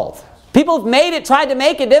difficult. People have tried to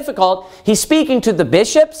make it difficult. He's speaking to the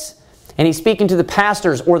bishops and he's speaking to the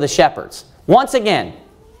pastors or the shepherds. Once again,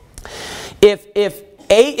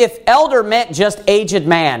 if elder meant just aged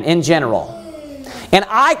man in general, and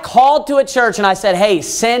I called to a church and I said, hey,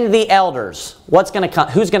 send the elders, what's going to come?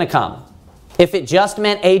 Who's going to come? If it just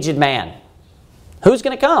meant aged man, who's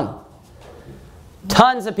going to come?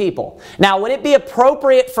 Tons of people. Now, would it be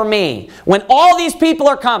appropriate for me, when all these people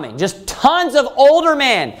are coming, just tons of older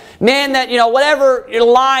men that, whatever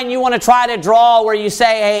line you want to try to draw where you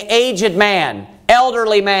say, hey, aged man,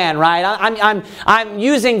 elderly man, right? I'm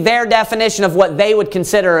using their definition of what they would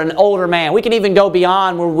consider an older man. We can even go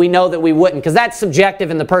beyond where we know that we wouldn't, because that's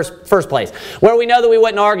subjective in the first place. Where we know that we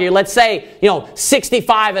wouldn't argue, let's say,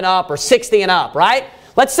 65 and up or 60 and up, right?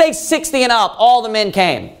 Let's say 60 and up, all the men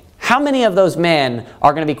came. How many of those men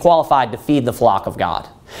are going to be qualified to feed the flock of God?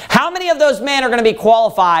 How many of those men are going to be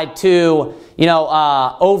qualified to,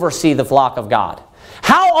 oversee the flock of God?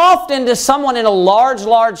 How often does someone in a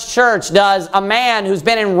large church, does a man who's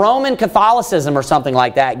been in Roman Catholicism or something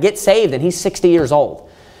like that get saved and he's 60 years old?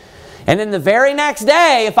 And then the very next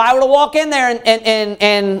day, if I were to walk in there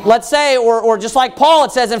and let's say, or just like Paul,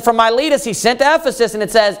 it says, and from Miletus he sent to Ephesus, and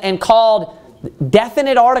it says, and called,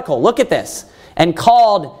 definite article, look at this, and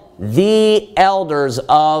called the elders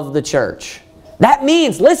of the church. That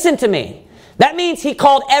means, listen to me, that means he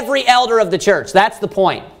called every elder of the church. That's the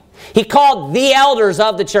point. He called the elders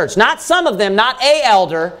of the church. Not some of them, not a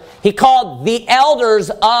elder. He called the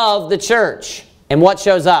elders of the church. And what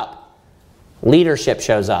shows up? Leadership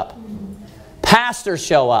shows up. Pastors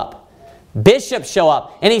show up. Bishops show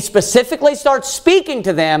up. And he specifically starts speaking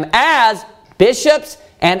to them as bishops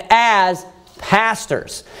and as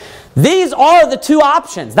pastors. These are the two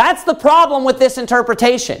options. That's the problem with this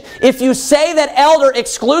interpretation. If you say that elder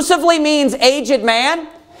exclusively means aged man,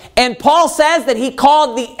 and Paul says that he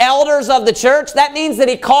called the elders of the church, that means that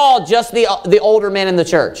he called just the older men in the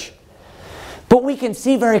church. But we can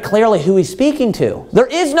see very clearly who he's speaking to. There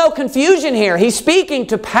is no confusion here. He's speaking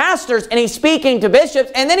to pastors and he's speaking to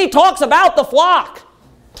bishops, and then he talks about the flock,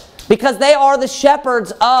 because they are the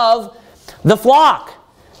shepherds of the flock.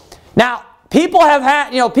 Now,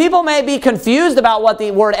 people may be confused about what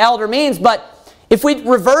the word elder means, but if we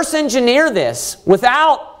reverse engineer this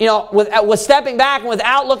without stepping back and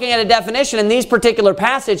without looking at a definition in these particular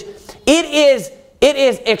passage, it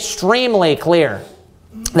is extremely clear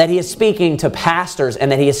that he is speaking to pastors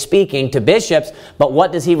and that he is speaking to bishops. But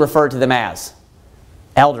what does he refer to them as?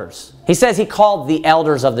 Elders. He says he called the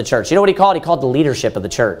elders of the church. You know what he called? He called the leadership of the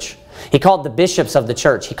church. He called the bishops of the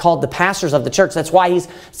church. He called the pastors of the church. That's why he's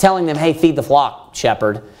telling them, hey, feed the flock,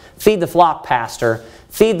 shepherd. Feed the flock, pastor.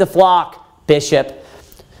 Feed the flock, bishop.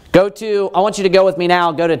 I want you to go with me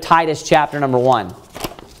now, go to Titus chapter number 1.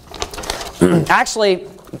 Actually,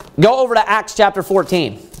 go over to Acts chapter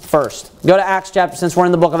 14 first. Go to Acts chapter, since we're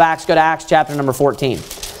in the book of Acts, go to Acts chapter number 14.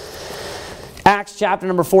 Acts chapter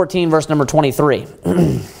number 14, verse number 23.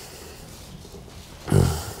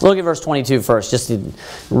 Look at verse 22 first, just to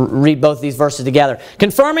read both these verses together.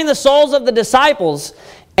 Confirming the souls of the disciples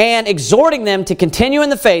and exhorting them to continue in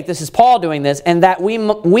the faith, this is Paul doing this, and that we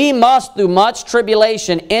must through much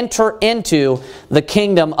tribulation enter into the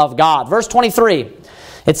kingdom of God. Verse 23,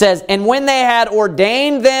 it says, and when they had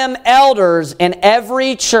ordained them elders in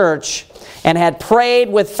every church and had prayed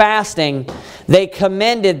with fasting, they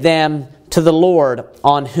commended them to the Lord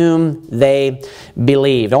on whom they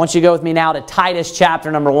believed. I want you to go with me now to Titus chapter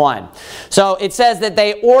number 1. So it says that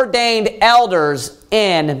they ordained elders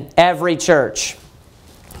in every church.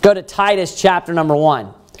 Go to Titus chapter number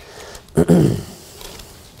 1.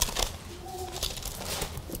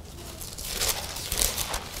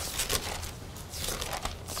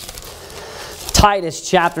 Titus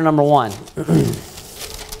chapter number 1.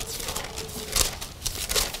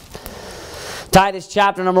 Titus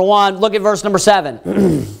chapter number 1, look at verse number 7.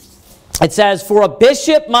 It says, for a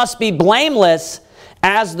bishop must be blameless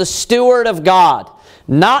as the steward of God,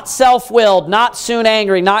 not self-willed, not soon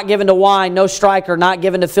angry, not given to wine, no striker, not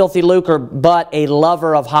given to filthy lucre, but a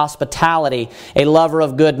lover of hospitality, a lover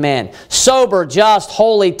of good men. Sober, just,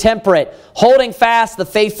 holy, temperate, holding fast the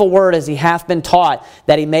faithful word as he hath been taught,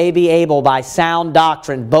 that he may be able by sound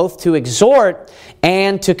doctrine both to exhort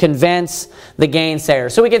and to convince the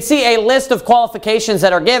gainsayer. So we can see a list of qualifications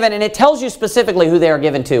that are given, and it tells you specifically who they are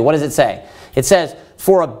given to. What does it say? It says,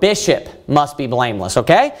 for a bishop must be blameless,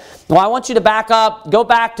 okay? Well, I want you to back up. Go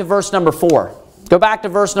back to verse number 4. Go back to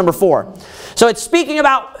verse number 4. So it's speaking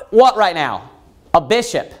about what right now? A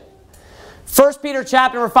bishop. 1 Peter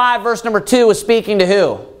chapter number 5, verse number 2 is speaking to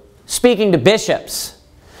who? Speaking to bishops.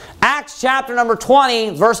 Acts chapter number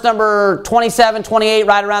 20, verse number 27, 28,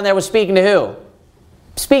 right around there was speaking to who?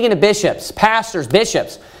 Speaking to bishops, pastors,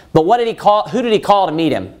 bishops. But what did he call? Who did he call to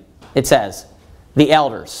meet him? It says, the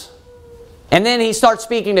elders. And then he starts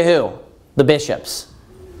speaking to who? The bishops.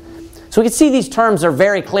 So we can see these terms are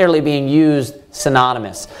very clearly being used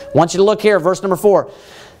synonymous. I want you to look here, verse number 4.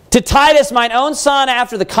 To Titus, mine own son,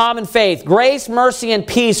 after the common faith, grace, mercy, and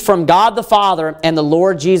peace from God the Father and the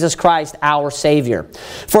Lord Jesus Christ, our Savior.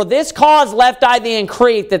 For this cause left I thee in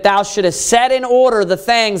Crete, that thou shouldest set in order the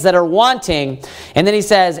things that are wanting. And then he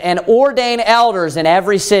says, and ordain elders in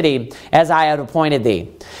every city, as I have appointed thee.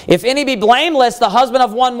 If any be blameless, the husband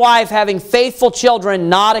of one wife, having faithful children,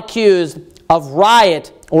 not accused of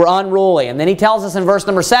riot or unruly. And then he tells us in verse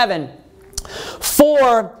number 7,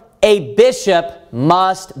 for a bishop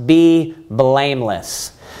must be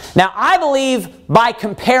blameless. Now, I believe by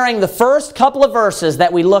comparing the first couple of verses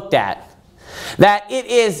that we looked at, that it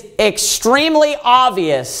is extremely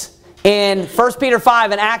obvious in 1 Peter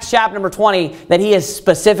 5 and Acts chapter number 20 that he is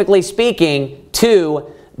specifically speaking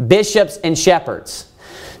to bishops and shepherds.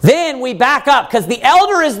 Then we back up, because the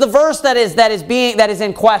elder is the verse that is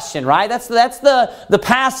in question, right? That's the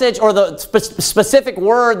passage or the specific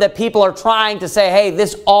word that people are trying to say, hey,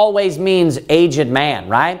 this always means aged man,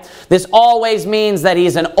 right? This always means that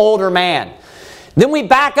he's an older man. Then we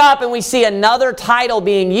back up and we see another title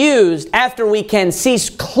being used after we can see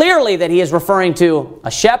clearly that he is referring to a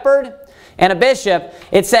shepherd and a bishop.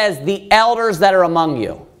 It says, the elders that are among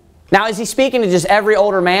you. Now, is he speaking to just every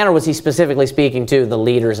older man, or was he specifically speaking to the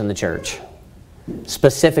leaders in the church?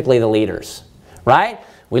 Specifically the leaders, right?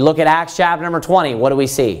 We look at Acts chapter number 20. What do we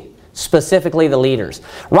see? Specifically the leaders.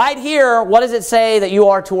 Right here, what does it say that you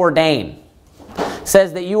are to ordain? It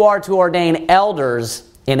says that you are to ordain elders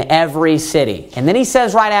in every city. And then he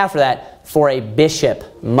says right after that, for a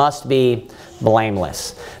bishop must be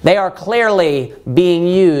blameless. They are clearly being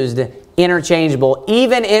used interchangeable,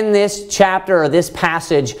 even in this chapter or this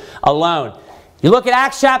passage alone. You look at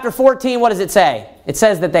Acts chapter 14, what does it say? It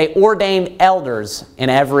says that they ordained elders in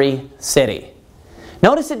every city.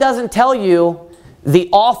 Notice it doesn't tell you the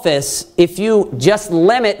office if you just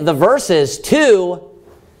limit the verses to,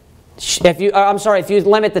 if you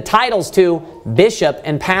limit the titles to bishop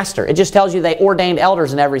and pastor. It just tells you they ordained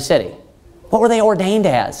elders in every city. What were they ordained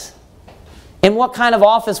as? And what kind of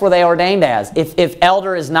office were they ordained as? If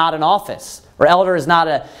elder is not an office, or elder is not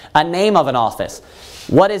a name of an office,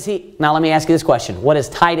 what is he? Now let me ask you this question. What is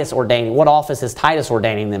Titus ordaining? What office is Titus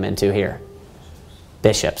ordaining them into here?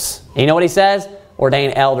 Bishops. And you know what he says?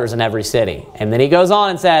 Ordain elders in every city. And then he goes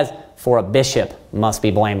on and says, for a bishop must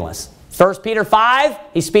be blameless. 1 Peter 5,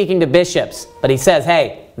 he's speaking to bishops, but he says,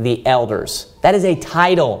 hey, the elders. That is a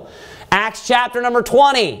title. Acts chapter number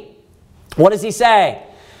 20, what does he say?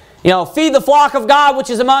 Feed the flock of God which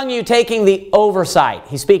is among you, taking the oversight.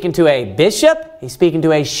 He's speaking to a bishop, he's speaking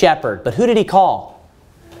to a shepherd. But who did he call?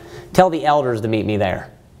 Tell the elders to meet me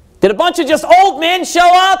there. Did a bunch of just old men show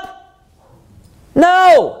up?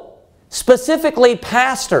 No. Specifically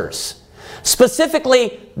pastors.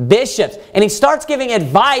 Specifically bishops. And he starts giving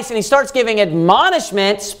advice and he starts giving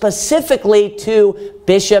admonishment specifically to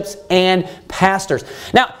bishops and pastors.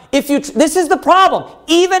 Now, this is the problem.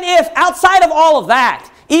 Even if, outside of all of that,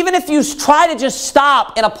 even if you try to just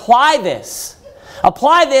stop and apply this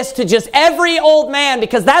to just every old man,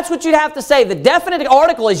 because that's what you'd have to say. The definite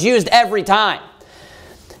article is used every time.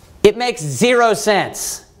 It makes zero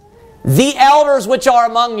sense. The elders which are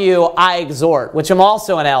among you, I exhort, which am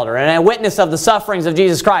also an elder and a witness of the sufferings of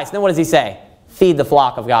Jesus Christ. And then what does he say? Feed the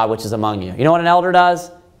flock of God which is among you. You know what an elder does?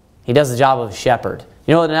 He does the job of a shepherd.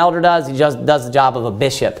 You know what an elder does? He just does the job of a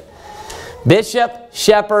bishop. Bishop,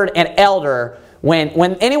 shepherd, and elder.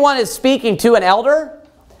 When anyone is speaking to an elder,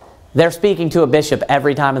 they're speaking to a bishop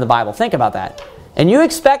every time in the Bible. Think about that. And you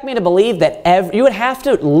expect me to believe that you would have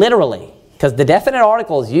to literally, because the definite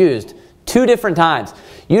article is used 2 different times,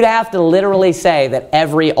 you'd have to literally say that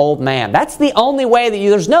every old man. That's the only way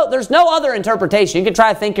that there's no other interpretation. You can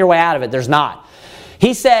try to think your way out of it. There's not.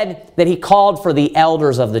 He said that he called for the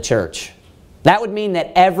elders of the church. That would mean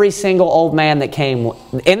that every single old man that came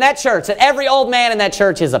in that church, that every old man in that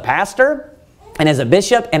church is a pastor and is a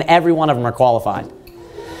bishop, and every one of them are qualified.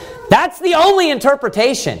 That's the only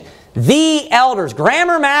interpretation. The elders.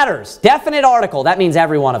 Grammar matters. Definite article. That means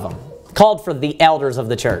every one of them. Called for the elders of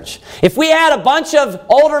the church. If we had a bunch of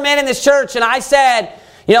older men in this church and I said,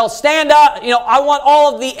 stand up, I want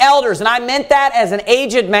all of the elders, and I meant that as an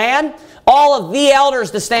aged man, all of the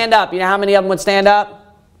elders to stand up. You know how many of them would stand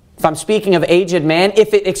up? If I'm speaking of aged men,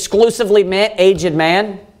 if it exclusively meant aged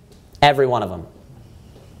man, every one of them.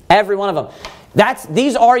 Every one of them.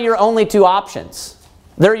 These are your only 2 options.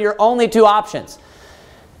 They're your only 2 options.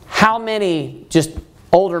 How many just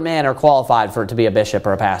older men are qualified for it to be a bishop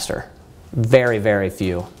or a pastor? Very, very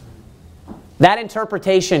few. That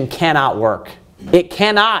interpretation cannot work. It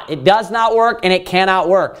cannot. It does not work, and it cannot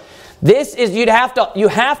work. This is, what you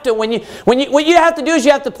have to do is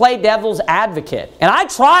you have to play devil's advocate. And I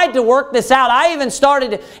tried to work this out. I even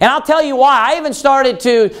started, and I'll tell you why. I even started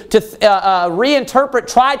to try to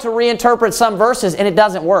reinterpret some verses, and it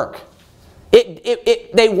doesn't work.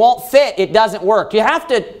 They won't fit. It doesn't work. You have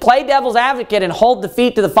to play devil's advocate and hold the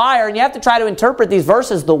feet to the fire, and you have to try to interpret these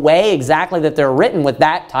verses the way exactly that they're written with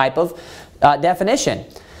that type of definition.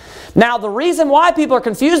 Now, the reason why people are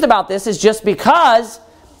confused about this is just because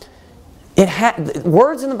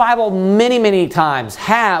words in the Bible many, many times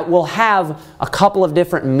will have a couple of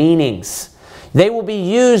different meanings. They will be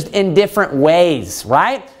used in different ways,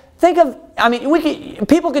 right? Think of,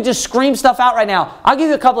 people could just scream stuff out right now. I'll give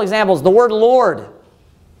you a couple examples. The word Lord.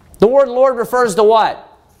 The word Lord refers to what?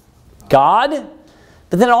 God.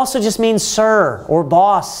 But then it also just means sir or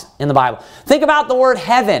boss in the Bible. Think about the word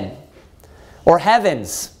heaven or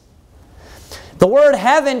heavens. The word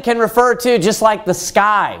heaven can refer to just like the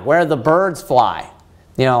sky where the birds fly.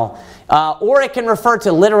 Or it can refer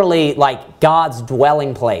to literally like God's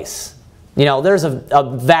dwelling place. There's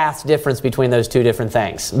a vast difference between those 2 different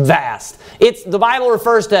things. Vast. The Bible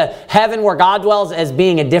refers to heaven where God dwells as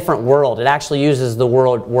being a different world. It actually uses the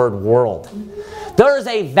word world. There is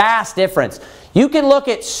a vast difference. You can look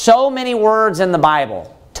at so many words in the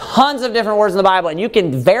Bible, tons of different words in the Bible, and you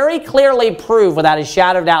can very clearly prove without a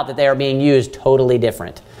shadow of doubt that they are being used totally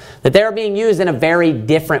different. That they are being used in a very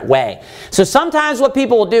different way. So sometimes what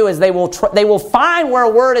people will do is they will find where a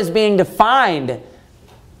word is being defined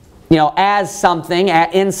as something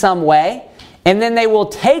in some way, and then they will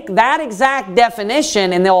take that exact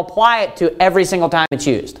definition and they'll apply it to every single time it's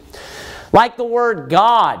used. Like the word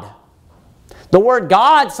God. The word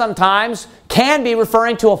God sometimes can be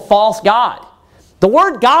referring to a false god. The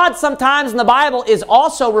word God sometimes in the Bible is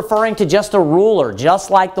also referring to just a ruler, just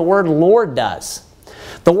like the word Lord does.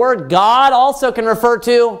 The word God also can refer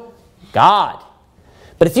to God.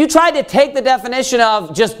 But if you tried to take the definition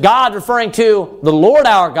of just God referring to the Lord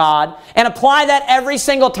our God and apply that every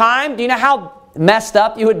single time, do you know how messed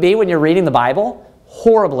up you would be when you're reading the Bible?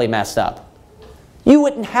 Horribly messed up. You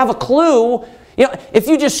wouldn't have a clue, if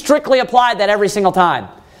you just strictly applied that every single time.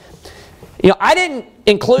 I didn't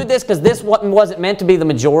include this because this wasn't meant to be the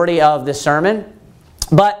majority of this sermon,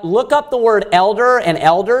 but look up the word elder and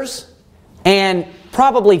elders, and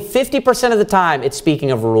probably 50% of the time it's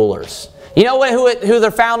speaking of rulers. You know who they're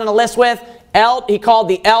found in a list with? He called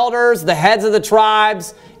the elders, the heads of the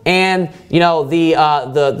tribes, and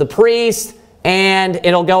the priests, and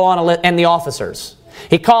it'll go on and the officers.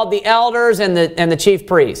 He called the elders and the chief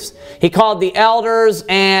priests. He called the elders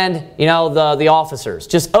and the officers,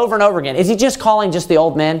 just over and over again. Is he just calling just the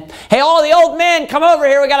old men? Hey, all the old men, come over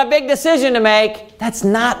here. We got a big decision to make. That's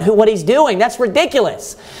not what he's doing. That's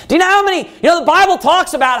ridiculous. Do you know how many? The Bible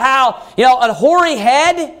talks about how a hoary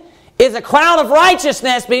head is a crown of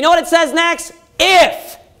righteousness, but you know what it says next?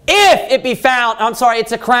 If it be found,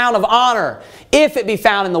 it's a crown of honor, if it be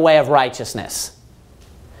found in the way of righteousness.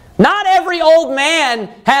 Not every old man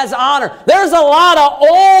has honor. There's a lot of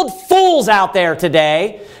old fools out there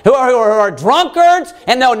today who are drunkards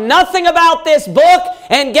and know nothing about this book.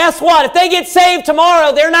 And guess what? If they get saved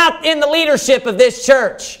tomorrow, they're not in the leadership of this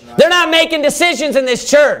church. They're not making decisions in this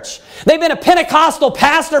church. They've been a Pentecostal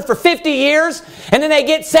pastor for 50 years, and then they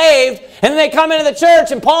get saved, and then they come into the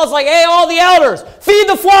church, and Paul's like, hey, all the elders, feed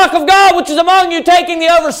the flock of God which is among you, taking the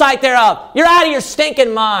oversight thereof. You're out of your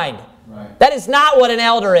stinking mind. Right. That is not what an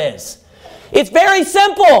elder is. It's very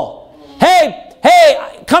simple. Hey,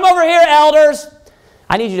 come over here, elders.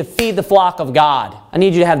 I need you to feed the flock of God. I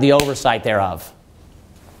need you to have the oversight thereof.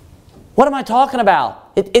 What am I talking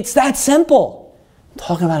about? It's that simple. I'm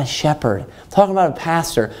talking about a shepherd. I'm talking about a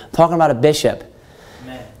pastor. I'm talking about a bishop.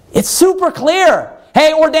 Amen. It's super clear.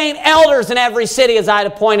 Hey, ordain elders in every city as I had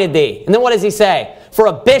appointed thee. And then what does he say? For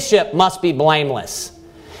a bishop must be blameless.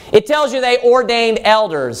 It tells you they ordained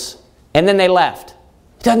elders and then they left.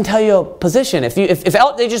 It doesn't tell you a position. If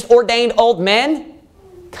they just ordained old men,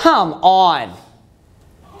 come on.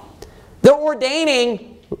 They're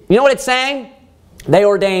ordaining, you know what it's saying? They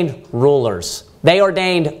ordained rulers. They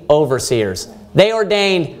ordained overseers. They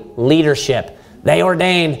ordained leadership. They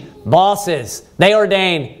ordained bosses. They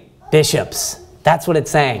ordained bishops. That's what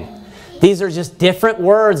it's saying. These are just different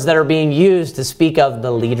words that are being used to speak of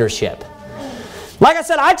the leadership. Like I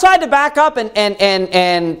said, I tried to back up and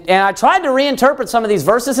I tried to reinterpret some of these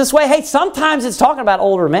verses this way. Hey, sometimes it's talking about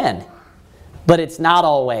older men, but it's not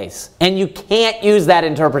always. And you can't use that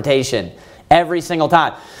interpretation every single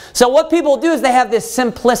time. So what people do is they have this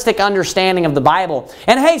simplistic understanding of the Bible.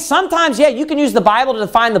 And hey, sometimes, you can use the Bible to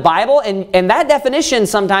define the Bible, and that definition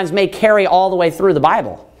sometimes may carry all the way through the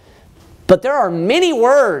Bible. But there are many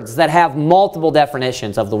words that have multiple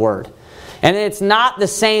definitions of the word. And it's not the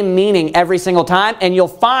same meaning every single time. And you'll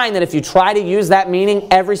find that if you try to use that meaning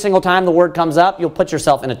every single time the word comes up, you'll put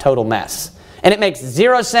yourself in a total mess. And it makes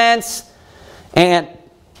zero sense. And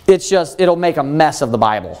it'll make a mess of the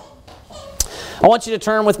Bible. I want you to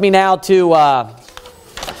turn with me now to,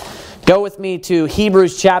 go with me to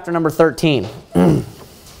Hebrews chapter number 13.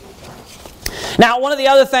 Now, one of the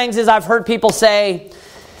other things is I've heard people say,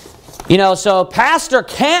 so pastor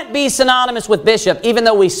can't be synonymous with bishop, even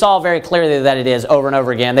though we saw very clearly that it is over and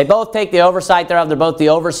over again. They both take the oversight thereof. They're both the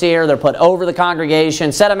overseer. They're put over the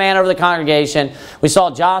congregation, set a man over the congregation. We saw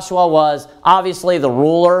Joshua was obviously the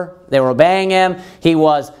ruler. They were obeying him. He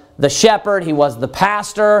was the shepherd. He was the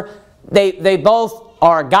pastor. They both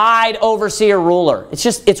are guide, overseer, ruler.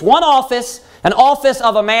 It's one office, an office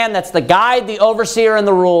of a man that's the guide, the overseer, and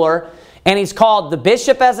the ruler. And he's called the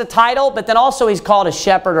bishop as a title, but then also he's called a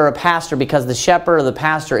shepherd or a pastor because the shepherd or the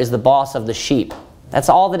pastor is the boss of the sheep. That's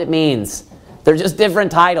all that it means. They're just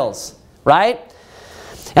different titles, right?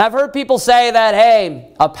 And I've heard people say that,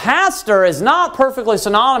 hey, a pastor is not perfectly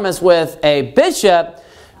synonymous with a bishop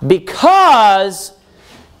because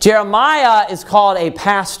Jeremiah is called a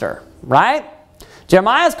pastor, right?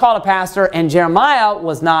 Jeremiah is called a pastor, and Jeremiah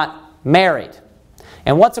was not married.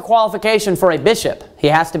 And what's a qualification for a bishop? He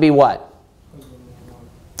has to be what?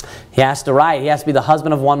 He has to be the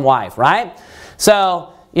husband of one wife, right?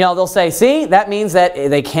 So, they'll say, see, that means that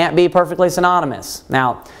they can't be perfectly synonymous.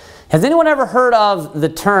 Now, has anyone ever heard of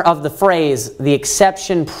the phrase, the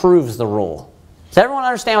exception proves the rule? Does everyone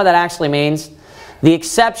understand what that actually means? The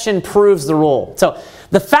exception proves the rule. So,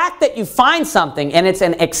 the fact that you find something and it's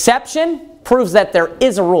an exception proves that there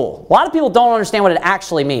is a rule. A lot of people don't understand what it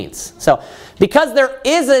actually means. So, because there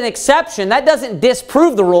is an exception, that doesn't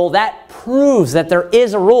disprove the rule. That proves that there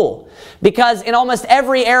is a rule. Because in almost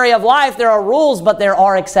every area of life, there are rules, but there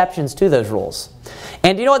are exceptions to those rules.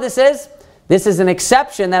 And do you know what this is? This is an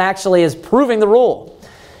exception that actually is proving the rule.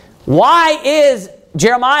 Why is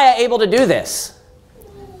Jeremiah able to do this?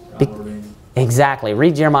 Exactly.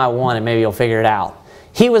 Read Jeremiah 1 and maybe you'll figure it out.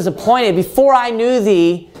 He was appointed before I knew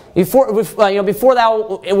thee. Before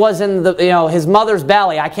thou it was in his mother's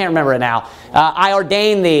belly, I can't remember it now. I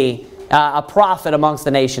ordained thee a prophet amongst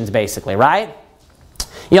the nations, basically, right?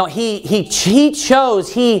 He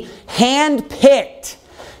handpicked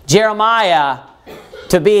Jeremiah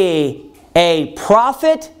to be a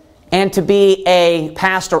prophet and to be a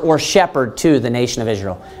pastor or shepherd to the nation of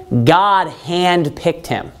Israel. God handpicked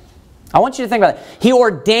him. I want you to think about it. He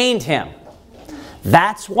ordained him.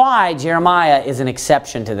 That's why Jeremiah is an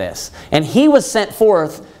exception to this. And he was sent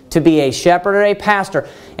forth to be a shepherd or a pastor,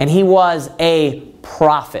 and he was a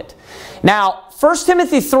prophet. Now, 1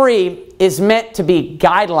 Timothy 3 is meant to be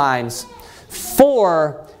guidelines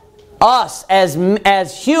for us as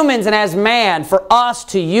humans and as man, for us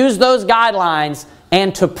to use those guidelines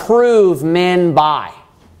and to prove men by.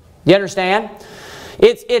 You understand?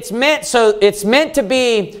 It's meant to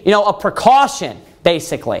be, a precaution,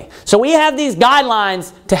 basically. So we have these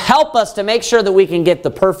guidelines to help us to make sure that we can get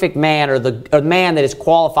the perfect man or the man that is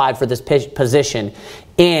qualified for this position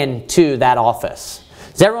into that office.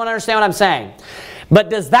 Does everyone understand what I'm saying? But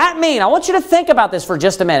does that mean, I want you to think about this for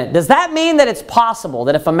just a minute, does that mean that it's possible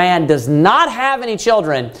that if a man does not have any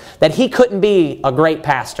children, that he couldn't be a great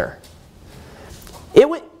pastor?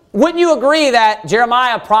 Wouldn't you agree that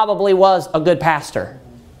Jeremiah probably was a good pastor?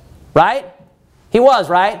 Right? He was,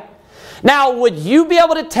 right? Now, would you be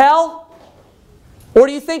able to tell? Or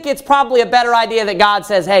do you think it's probably a better idea that God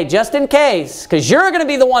says, hey, just in case, because you're going to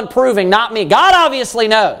be the one proving, not me. God obviously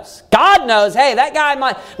knows. God knows, hey, that guy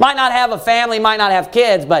might not have a family, might not have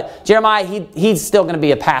kids, but Jeremiah, he's still going to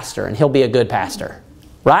be a pastor, and he'll be a good pastor.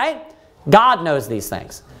 Right? God knows these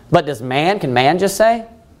things. But can man just say?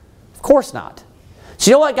 Of course not. So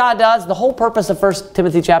you know what God does? The whole purpose of 1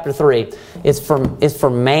 Timothy chapter 3 is for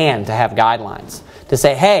man to have guidelines. To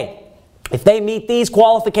say, hey, if they meet these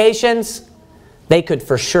qualifications, they could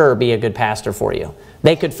for sure be a good pastor for you.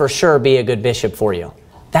 They could for sure be a good bishop for you.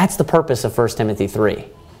 That's the purpose of 1 Timothy 3.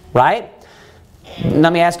 Right?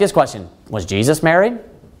 Let me ask you this question. Was Jesus married?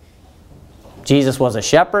 Jesus was a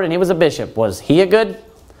shepherd and he was a bishop. Was he a good?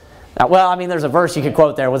 Well, there's a verse you could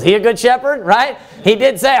quote there. Was he a good shepherd? Right? He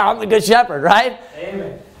did say, I'm the good shepherd. Right?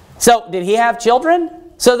 Amen. So did he have children?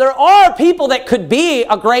 So there are people that could be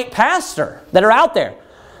a great pastor that are out there.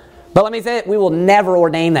 But let me say it, we will never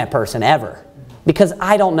ordain that person ever. Because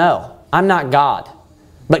I don't know. I'm not God.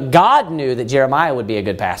 But God knew that Jeremiah would be a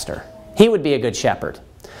good pastor. He would be a good shepherd.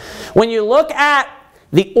 When you look at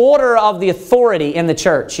the order of the authority in the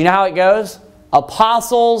church, you know how it goes?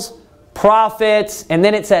 Apostles, prophets, and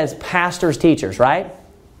then it says pastors, teachers, right?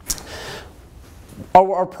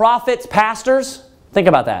 Are prophets pastors? Think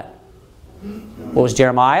about that. What was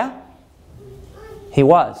Jeremiah? He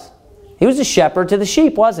was. He was a shepherd to the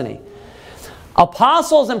sheep, wasn't he?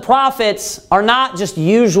 Apostles and prophets are not just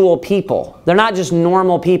usual people. They're not just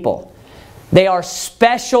normal people. They are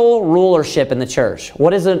special rulership in the church.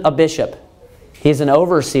 What is a bishop? He's an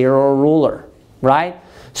overseer or a ruler, right?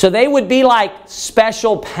 So they would be like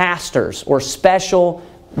special pastors or special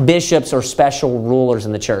bishops or special rulers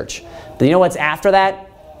in the church. But you know what's after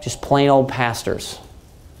that? Just plain old pastors.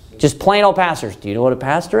 Just plain old pastors. Do you know what a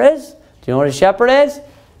pastor is? Do you know what a shepherd is?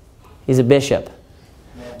 He's a bishop.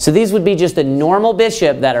 So these would be just a normal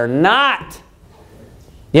bishop that are not,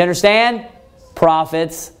 you understand?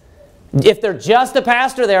 Prophets. If they're just a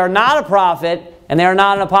pastor, they are not a prophet and they are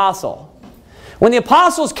not an apostle. When the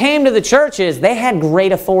apostles came to the churches, they had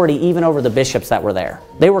great authority even over the bishops that were there.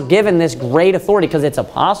 They were given this great authority because it's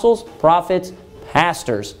apostles, prophets,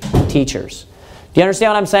 pastors, teachers. Do you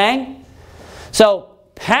understand what I'm saying? So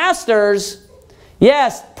pastors,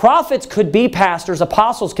 yes, prophets could be pastors,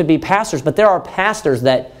 apostles could be pastors, but there are pastors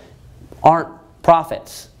that aren't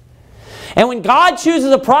prophets. And when God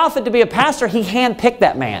chooses a prophet to be a pastor, he handpicked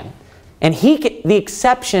that man. And the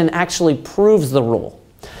exception actually proves the rule.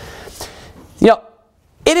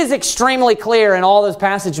 It is extremely clear in all those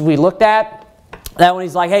passages we looked at that when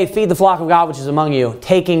he's like, hey, feed the flock of God which is among you,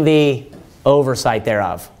 taking the oversight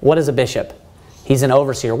thereof. What is a bishop? He's an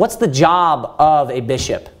overseer. What's the job of a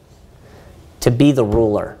bishop? To be the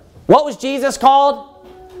ruler. What was Jesus called?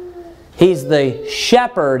 He's the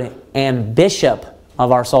shepherd and bishop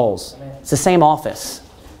of our souls. It's the same office.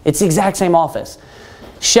 It's the exact same office.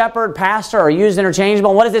 Shepherd, pastor are used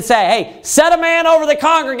interchangeable. What does it say? Hey, set a man over the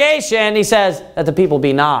congregation. He says that the people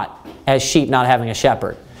be not as sheep not having a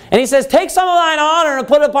shepherd. And he says, take some of thine honor and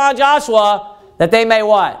put it upon Joshua that they may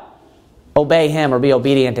what? Obey him or be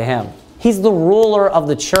obedient to him. He's the ruler of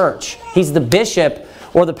the church. He's the bishop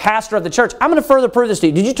or the pastor of the church. I'm going to further prove this to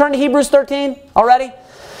you. Did you turn to Hebrews 13 already?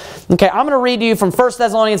 Okay, I'm going to read to you from 1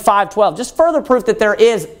 Thessalonians 5:12. Just further proof that there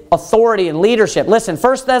is authority and leadership. Listen,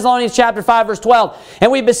 1 Thessalonians chapter 5, verse 12. And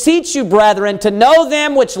we beseech you, brethren, to know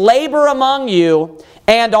them which labor among you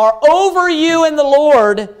and are over you in the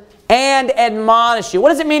Lord and admonish you. What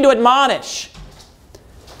does it mean to admonish?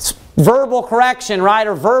 It's verbal correction, right?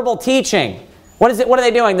 Or verbal teaching. What are they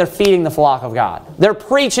doing? They're feeding the flock of God. They're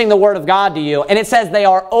preaching the Word of God to you, and it says they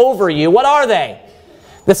are over you. What are they?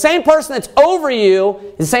 The same person that's over you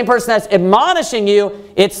is the same person that's admonishing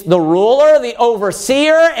you. It's the ruler, the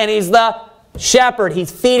overseer, and he's the shepherd.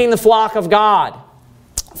 He's feeding the flock of God.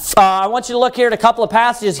 I want you to look here at a couple of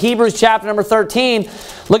passages. Hebrews chapter number 13.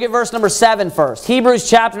 Look at verse number 7 first. Hebrews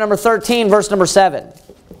chapter number 13, verse number 7.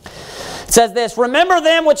 It says this, remember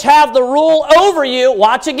them which have the rule over you,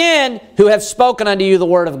 watch again, who have spoken unto you the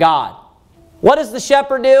word of God. What does the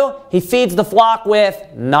shepherd do? He feeds the flock with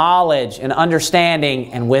knowledge and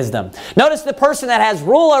understanding and wisdom. Notice the person that has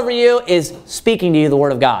rule over you is speaking to you the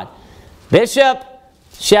word of God. Bishop,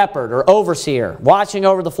 shepherd, or overseer, watching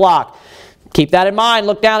over the flock. Keep that in mind.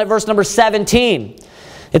 Look down at verse number 17.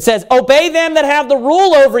 It says, obey them that have the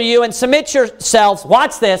rule over you and submit yourselves,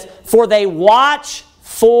 watch this, for they watch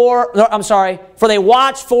for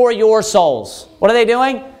your souls. What are they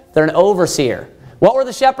doing? They're an overseer. What were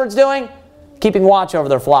the shepherds doing? Keeping watch over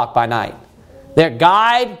their flock by night. They're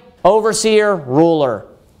guide, overseer, ruler.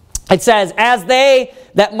 It says, as they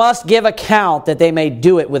that must give account, that they may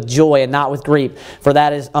do it with joy and not with grief, for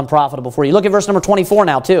that is unprofitable for you. Look at verse number 24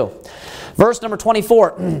 now too. Verse number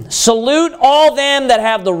 24, salute all them that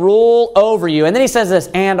have the rule over you. And then he says this,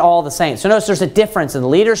 and all the saints. So notice there's a difference in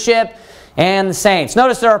leadership and the saints.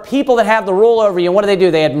 Notice there are people that have the rule over you. And what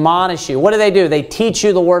do? They admonish you. What do? They teach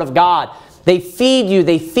you the word of God. They feed you.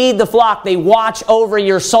 They feed the flock. They watch over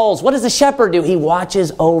your souls. What does the shepherd do? He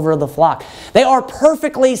watches over the flock. They are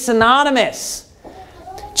perfectly synonymous.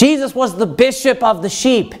 Jesus was the bishop of the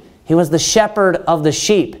sheep. He was the shepherd of the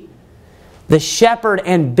sheep. The shepherd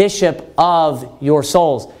and bishop of your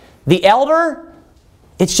souls. The elder,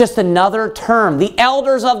 it's just another term. The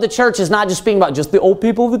elders of the church is not just speaking about just the old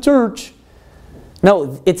people of the church.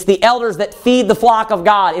 No, it's the elders that feed the flock of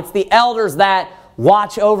God. It's the elders that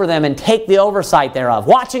watch over them and take the oversight thereof.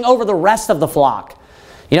 Watching over the rest of the flock.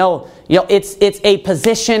 It's a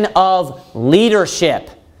position of leadership.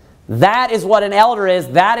 That is what an elder is.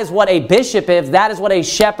 That is what a bishop is. That is what a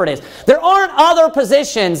shepherd is. There aren't other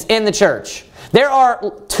positions in the church. There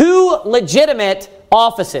are two legitimate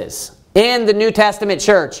offices in the New Testament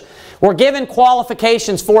church. We're given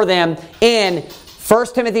qualifications for them in 1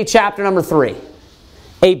 Timothy chapter number 3.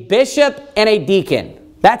 A bishop and a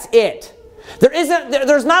deacon. That's it.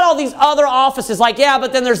 There's not all these other offices like, yeah,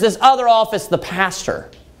 but then there's this other office, the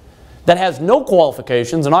pastor, that has no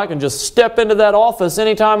qualifications and I can just step into that office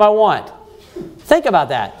anytime I want. Think about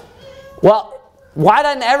that. Well, why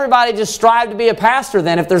doesn't everybody just strive to be a pastor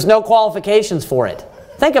then if there's no qualifications for it?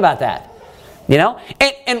 Think about that.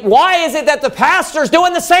 And why is it that the pastor's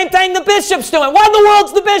doing the same thing the bishop's doing? What in the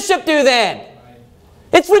world's the bishop do then?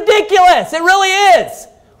 It's ridiculous. It really is.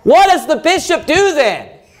 What does the bishop do then?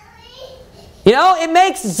 It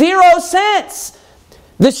makes zero sense.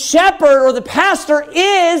 The shepherd or the pastor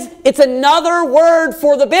it's another word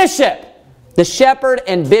for the bishop. The shepherd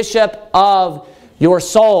and bishop of your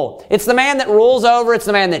soul. It's the man that rules over. It's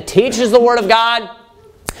the man that teaches the word of God.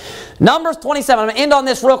 Numbers 27, I'm going to end on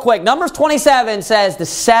this real quick. Numbers 27 says to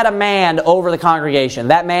set a man over the congregation.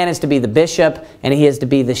 That man is to be the bishop and he is to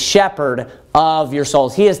be the shepherd of your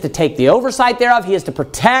souls. He is to take the oversight thereof. He is to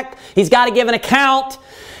protect. He's got to give an account.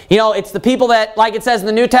 It's the people that, like it says in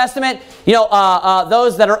the New Testament,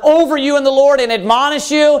 those that are over you in the Lord and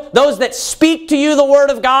admonish you, those that speak to you the word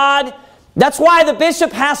of God. That's why the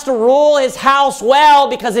bishop has to rule his house well,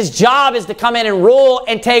 because his job is to come in and rule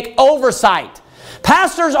and take oversight.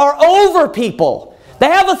 Pastors are over people. They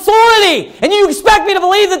have authority. And you expect me to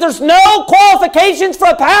believe that there's no qualifications for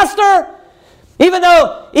a pastor? Even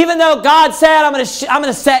though God said, I'm going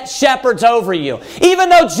to set shepherds over you. Even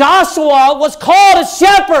though Joshua was called a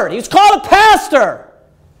shepherd. He was called a pastor.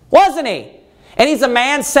 Wasn't he? And he's a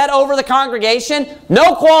man set over the congregation.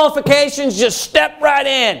 No qualifications. Just step right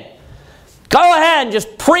in. Go ahead and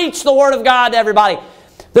just preach the word of God to everybody.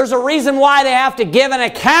 There's a reason why they have to give an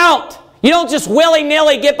account. You don't just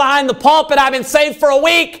willy-nilly get behind the pulpit. I've been saved for a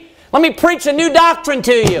week. Let me preach a new doctrine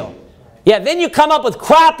to you. Yeah, then you come up with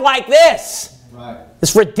crap like this. Right.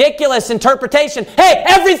 This ridiculous interpretation. Hey,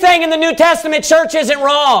 everything in the New Testament church isn't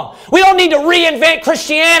wrong. We don't need to reinvent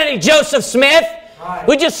Christianity, Joseph Smith. Right.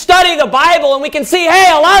 We just study the Bible and we can see,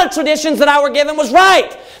 hey, a lot of traditions that I were given was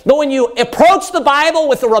right. But when you approach the Bible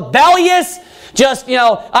with a rebellious,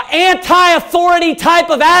 an anti-authority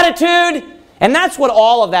type of attitude, and that's what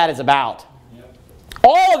all of that is about. Yep.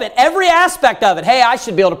 All of it, every aspect of it. Hey, I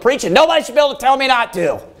should be able to preach it. Nobody should be able to tell me not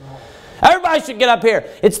to. Right. Everybody should get up here.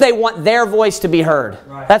 They want their voice to be heard.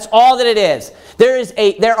 Right. That's all that it is.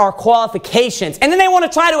 There are qualifications. And then they want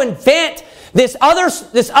to try to invent this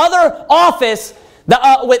other office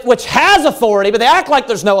which has authority, but they act like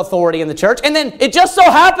there's no authority in the church. And then it just so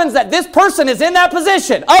happens that this person is in that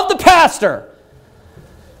position of the pastor.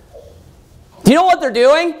 Do you know what they're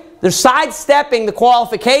doing? They're sidestepping the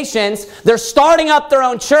qualifications. They're starting up their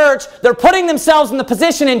own church. They're putting themselves in the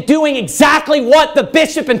position and doing exactly what the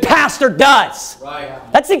bishop and pastor does. Right.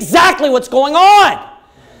 That's exactly what's going on.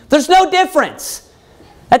 There's no difference.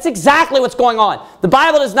 That's exactly what's going on. The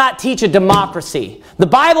Bible does not teach a democracy. The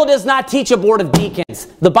Bible does not teach a board of deacons.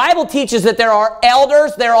 The Bible teaches that there are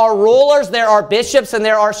elders, there are rulers, there are bishops, and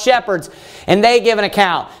there are shepherds, and they give an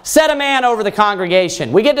account. Set a man over the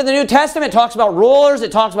congregation. We get to the New Testament, it talks about rulers,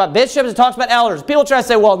 it talks about bishops, it talks about elders. People try to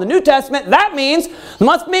say, well, in the New Testament, that means there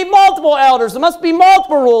must be multiple elders, there must be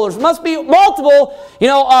multiple rulers, there must be multiple,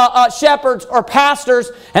 shepherds or pastors,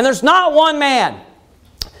 and there's not one man.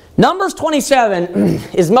 Numbers 27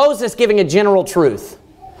 is Moses giving a general truth.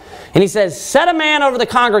 And he says, set a man over the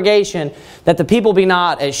congregation that the people be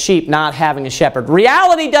not as sheep not having a shepherd.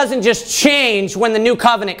 Reality doesn't just change when the new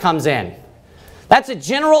covenant comes in. That's a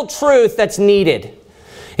general truth that's needed.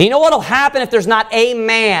 And you know what will happen if there's not a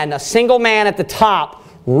man, a single man at the top,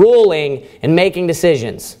 ruling and making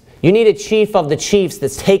decisions? You need a chief of the chiefs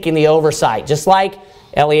that's taking the oversight, just like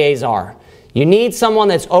Eleazar. You need someone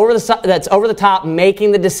that's over the top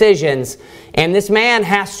making the decisions, and this man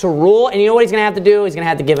has to rule, and you know what he's going to have to do? He's going to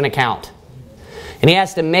have to give an account. And he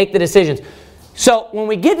has to make the decisions. So when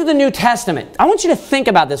we get to the New Testament, I want you to think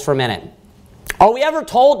about this for a minute. Are we ever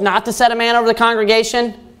told not to set a man over the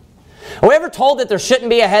congregation? Are we ever told that there shouldn't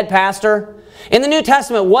be a head pastor? In the New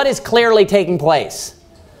Testament, what is clearly taking place?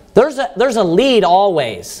 There's a lead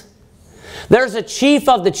always. There's a chief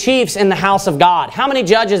of the chiefs in the house of God. How many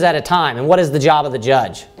judges at a time? And what is the job of the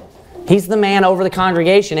judge? He's the man over the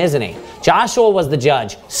congregation, isn't he? Joshua was the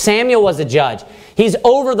judge. Samuel was the judge. He's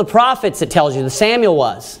over the prophets, it tells you. Samuel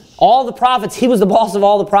was. All the prophets, he was the boss of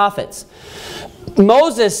all the prophets.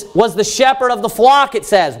 Moses was the shepherd of the flock, it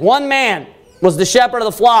says. One man was the shepherd of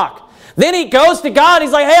the flock. Then he goes to God.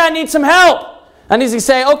 He's like, hey, I need some help. And he's going to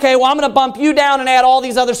say, okay, well, I'm going to bump you down and add all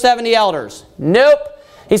these other 70 elders. Nope.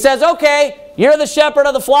 He says, okay, you're the shepherd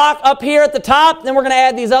of the flock up here at the top. Then we're going to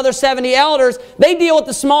add these other 70 elders. They deal with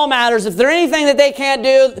the small matters. If there's anything that they can't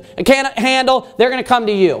do, can't handle, they're going to come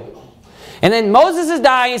to you. And then Moses is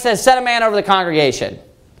dying. He says, set a man over the congregation.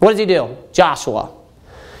 What does he do? Joshua.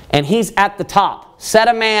 And he's at the top. Set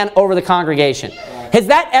a man over the congregation. Has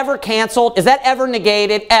that ever canceled? Is that ever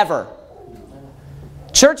negated? Ever?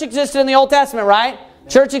 Church existed in the Old Testament, right?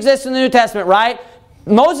 Church exists in the New Testament, right?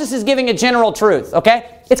 Moses is giving a general truth,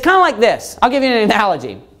 okay? It's kind of like this. I'll give you an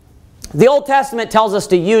analogy. The Old Testament tells us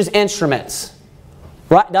to use instruments,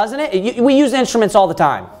 right? Doesn't it? We use instruments all the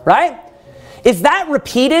time, right? Is that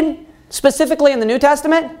repeated specifically in the New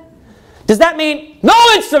Testament? Does that mean no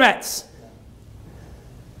instruments?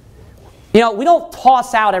 We don't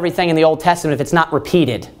toss out everything in the Old Testament if it's not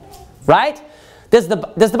repeated, right? Does the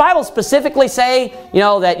Bible specifically say,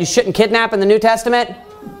 that you shouldn't kidnap in the New Testament?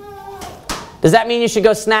 Does that mean you should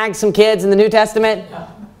go snag some kids in the New Testament?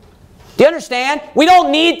 Do you understand? We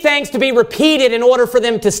don't need things to be repeated in order for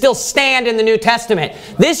them to still stand in the New Testament.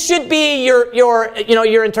 This should be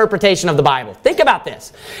your interpretation of the Bible. Think about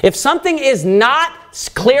this. If something is not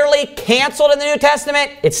clearly canceled in the New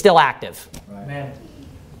Testament, it's still active. Right.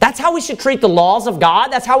 That's how we should treat the laws of God.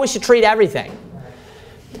 That's how we should treat everything.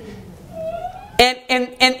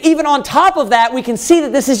 And even on top of that, we can see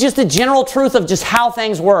that this is just a general truth of just how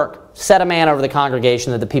things work. Set a man over the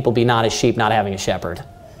congregation that the people be not as sheep, not having a shepherd.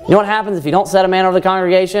 You know what happens if you don't set a man over the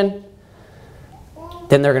congregation?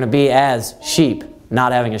 Then they're going to be as sheep,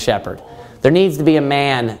 not having a shepherd. There needs to be a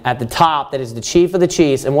man at the top that is the chief of the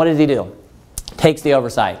chiefs. And what does he do? Takes the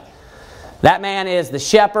oversight. That man is the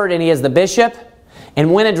shepherd and he is the bishop.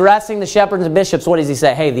 And when addressing the shepherds and bishops, what does he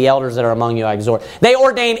say? Hey, the elders that are among you I exhort. They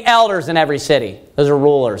ordain elders in every city. Those are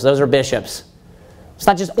rulers. Those are bishops. It's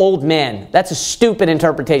not just old men. That's a stupid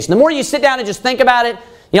interpretation. The more you sit down and just think about it,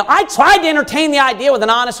 I tried to entertain the idea with an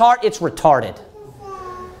honest heart. It's retarded.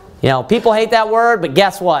 People hate that word, but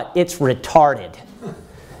guess what? It's retarded.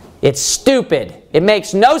 It's stupid. It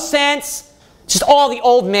makes no sense. Just all the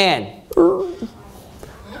old men.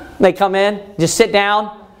 They come in, just sit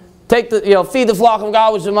down. Feed the flock of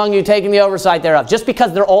God which is among you, taking the oversight thereof. Just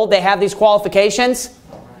because they're old, they have these qualifications?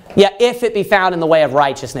 Yeah, if it be found in the way of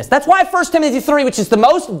righteousness. That's why 1 Timothy 3, which is the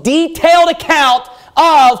most detailed account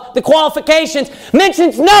of the qualifications,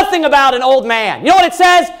 mentions nothing about an old man. You know what it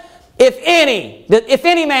says? If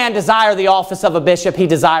any man desire the office of a bishop, he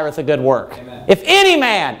desireth a good work. Amen. If any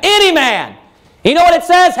man. You know what it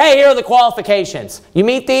says? Hey, here are the qualifications. You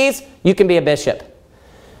meet these, you can be a bishop.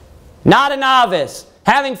 Not a novice.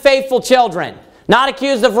 Having faithful children. not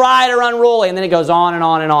accused of riot or unruly. And then it goes on and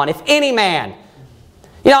on and on. If any man.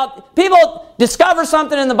 People discover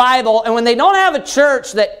something in the Bible, and when they don't have a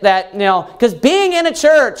church because being in a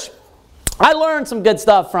church, I learned some good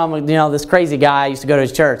stuff from, this crazy guy I used to go to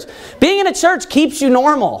his church. Being in a church keeps you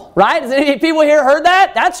normal, right? Has any people here heard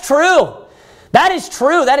that? That's true. That is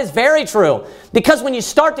true. That is very true. Because when you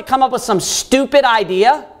start to come up with some stupid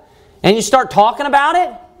idea, and you start talking about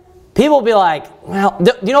it, people will be like, well,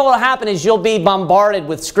 you know what will happen is you'll be bombarded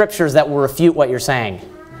with scriptures that will refute what you're saying.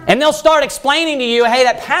 And they'll start explaining to you, hey,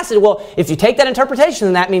 that passage, well, if you take that interpretation,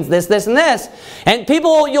 then that means this, this, and this. And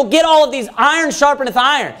you'll get all of these iron sharpeneth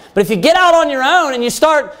iron. But if you get out on your own and you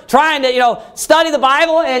start trying to, study the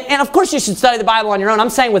Bible, and of course you should study the Bible on your own. I'm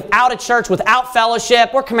saying without a church, without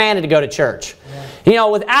fellowship, we're commanded to go to church. Yeah.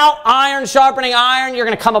 Without iron sharpening iron, you're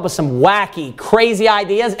going to come up with some wacky, crazy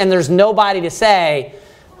ideas, and there's nobody to say,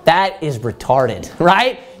 that is retarded,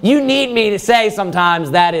 right? You need me to say sometimes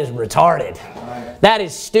that is retarded. That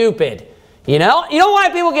is stupid. You know why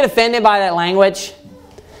people get offended by that language?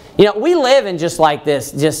 We live in just like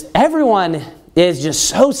this. Just everyone is just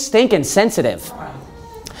so stinking sensitive.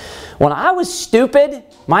 When I was stupid,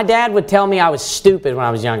 my dad would tell me I was stupid when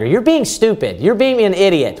I was younger. You're being stupid. You're being an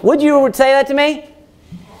idiot. Would you say that to me?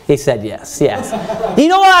 He said yes. You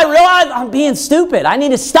know what I realized? I'm being stupid. I need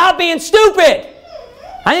to stop being stupid.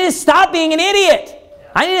 I need to stop being an idiot.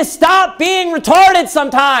 I need to stop being retarded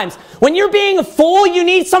sometimes. When you're being a fool, you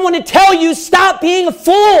need someone to tell you, stop being a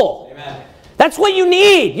fool. Amen. That's what you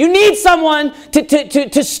need. You need someone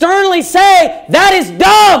to sternly say, that is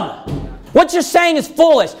dumb. What you're saying is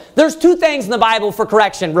foolish. There's two things in the Bible for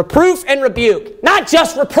correction, reproof and rebuke. Not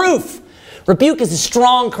just reproof. Rebuke is a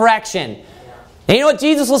strong correction. And you know what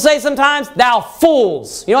Jesus will say sometimes? Thou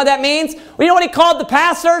fools. You know what that means? Well, you know what he called the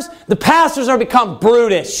pastors? The pastors are become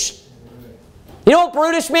brutish. You know what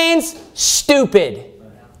brutish means? Stupid.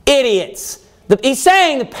 Idiots. He's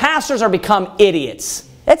saying the pastors are become idiots.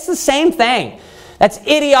 That's the same thing. That's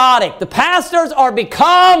idiotic. The pastors are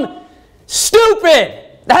become stupid.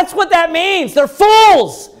 That's what that means. They're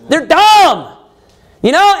fools. They're dumb.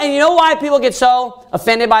 And you know why people get so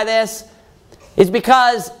offended by this? It's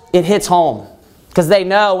because it hits home. Because they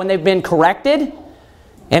know when they've been corrected,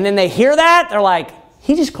 and then they hear that, they're like,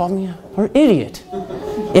 he just called me an idiot.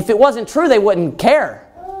 If it wasn't true, they wouldn't care.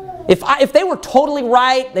 If they were totally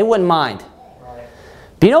right, they wouldn't mind.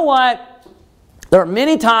 But you know what? There are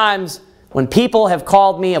many times when people have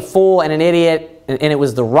called me a fool and an idiot, and it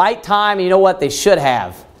was the right time, and you know what? They should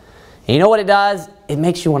have. And you know what it does? It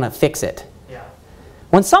makes you want to fix it. Yeah.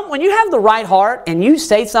 When you have the right heart and you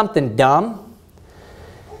say something dumb,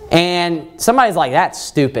 and somebody's like, that's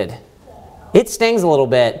stupid, it stings a little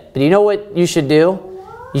bit. But you know what you should do?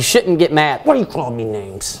 You shouldn't get mad. Why do you call me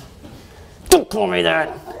names? Don't call me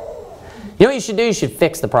that. You know what you should do? You should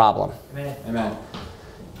fix the problem. Amen.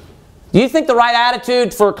 Do you think the right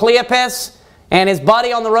attitude for Cleopas and his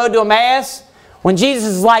buddy on the road to Emmaus, when Jesus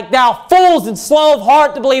is like, thou fools and slow of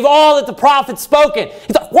heart to believe all that the prophets spoken.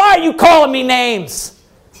 He's like, why are you calling me names?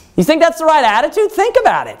 You think that's the right attitude? Think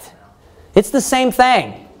about it. It's the same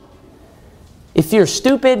thing. If you're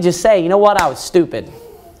stupid, just say, you know what? I was stupid.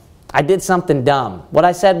 I did something dumb. What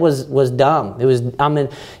I said was dumb. You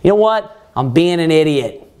know what? I'm being an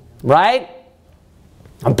idiot. Right?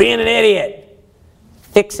 I'm being an idiot.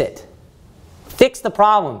 Fix it. Fix the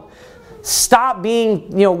problem. Stop being,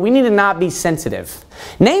 we need to not be sensitive.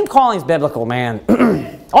 Name calling is biblical, man.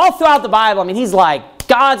 All throughout the Bible,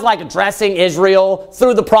 God's like addressing Israel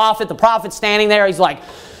through the prophet standing there. He's like,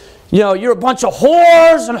 you're a bunch of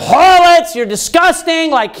whores and harlots. You're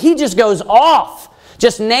disgusting. He just goes off.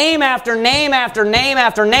 Just name after name after name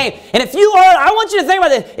after name. And I want you to think about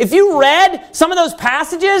this. If you read some of those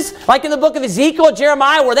passages, like in the book of Ezekiel,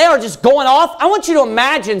 Jeremiah, where they are just going off, I want you to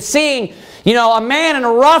imagine seeing, a man in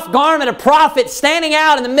a rough garment, a prophet, standing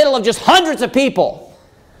out in the middle of just hundreds of people.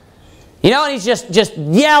 And he's just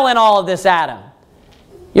yelling all of this at him.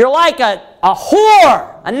 You're like a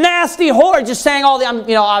whore, a nasty whore, just saying all I'm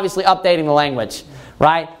obviously updating the language,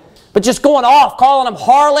 right? But just going off, calling them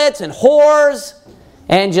harlots and whores.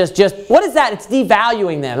 And just what is that? It's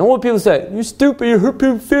devaluing them. And what people say, you're stupid, you hurt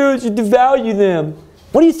people's feelings, you devalue them.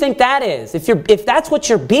 What do you think that is? If that's what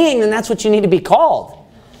you're being, then that's what you need to be called.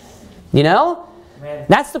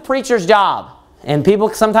 That's the preacher's job. And people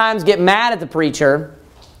sometimes get mad at the preacher,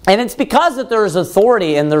 and it's because that there's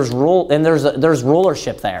authority and there's rule and there's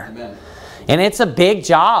rulership there. Amen. And it's a big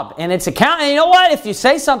job, and it's account. And you know what? If you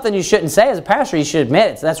say something you shouldn't say as a pastor, you should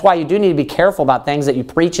admit it. So that's why you do need to be careful about things that you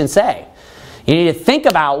preach and say. You need to think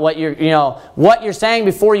about what you're saying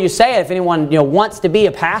before you say it. If anyone wants to be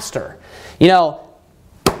a pastor,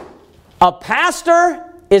 A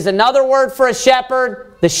pastor is another word for a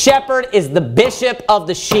shepherd. The shepherd is the bishop of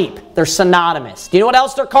the sheep. They're synonymous. Do you know what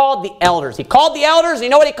else they're called? The elders. He called the elders. You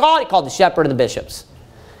know what he called? He called the shepherd and the bishops.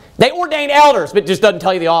 They ordained elders, but it just doesn't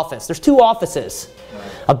tell you the office. There's two offices.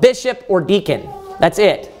 A bishop or deacon. That's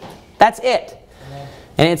it. That's it.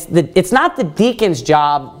 And it's not the deacon's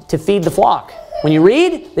job to feed the flock. When you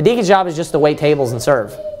read, the deacon's job is just to wait tables and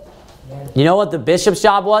serve. You know what the bishop's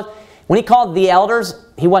job was? When he called the elders,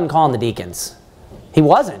 he wasn't calling the deacons. He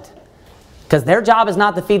wasn't. Because their job is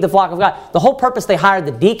not to feed the flock of God. The whole purpose they hired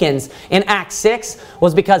the deacons in Acts 6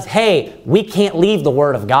 was because, hey, we can't leave the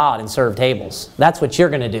Word of God and serve tables. That's what you're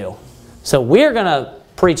going to do. So we're going to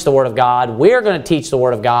preach the Word of God. We're going to teach the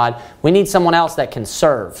Word of God. We need someone else that can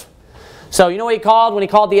serve. So you know what he called when he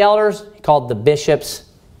called the elders? He called the bishops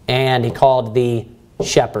and he called the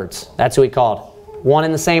shepherds. That's who he called. One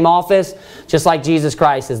in the same office, just like Jesus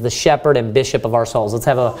Christ is the shepherd and bishop of our souls. Let's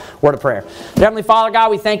have a word of prayer. Dear Heavenly Father,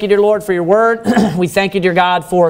 God, we thank you, dear Lord, for your word. We thank you, dear God, for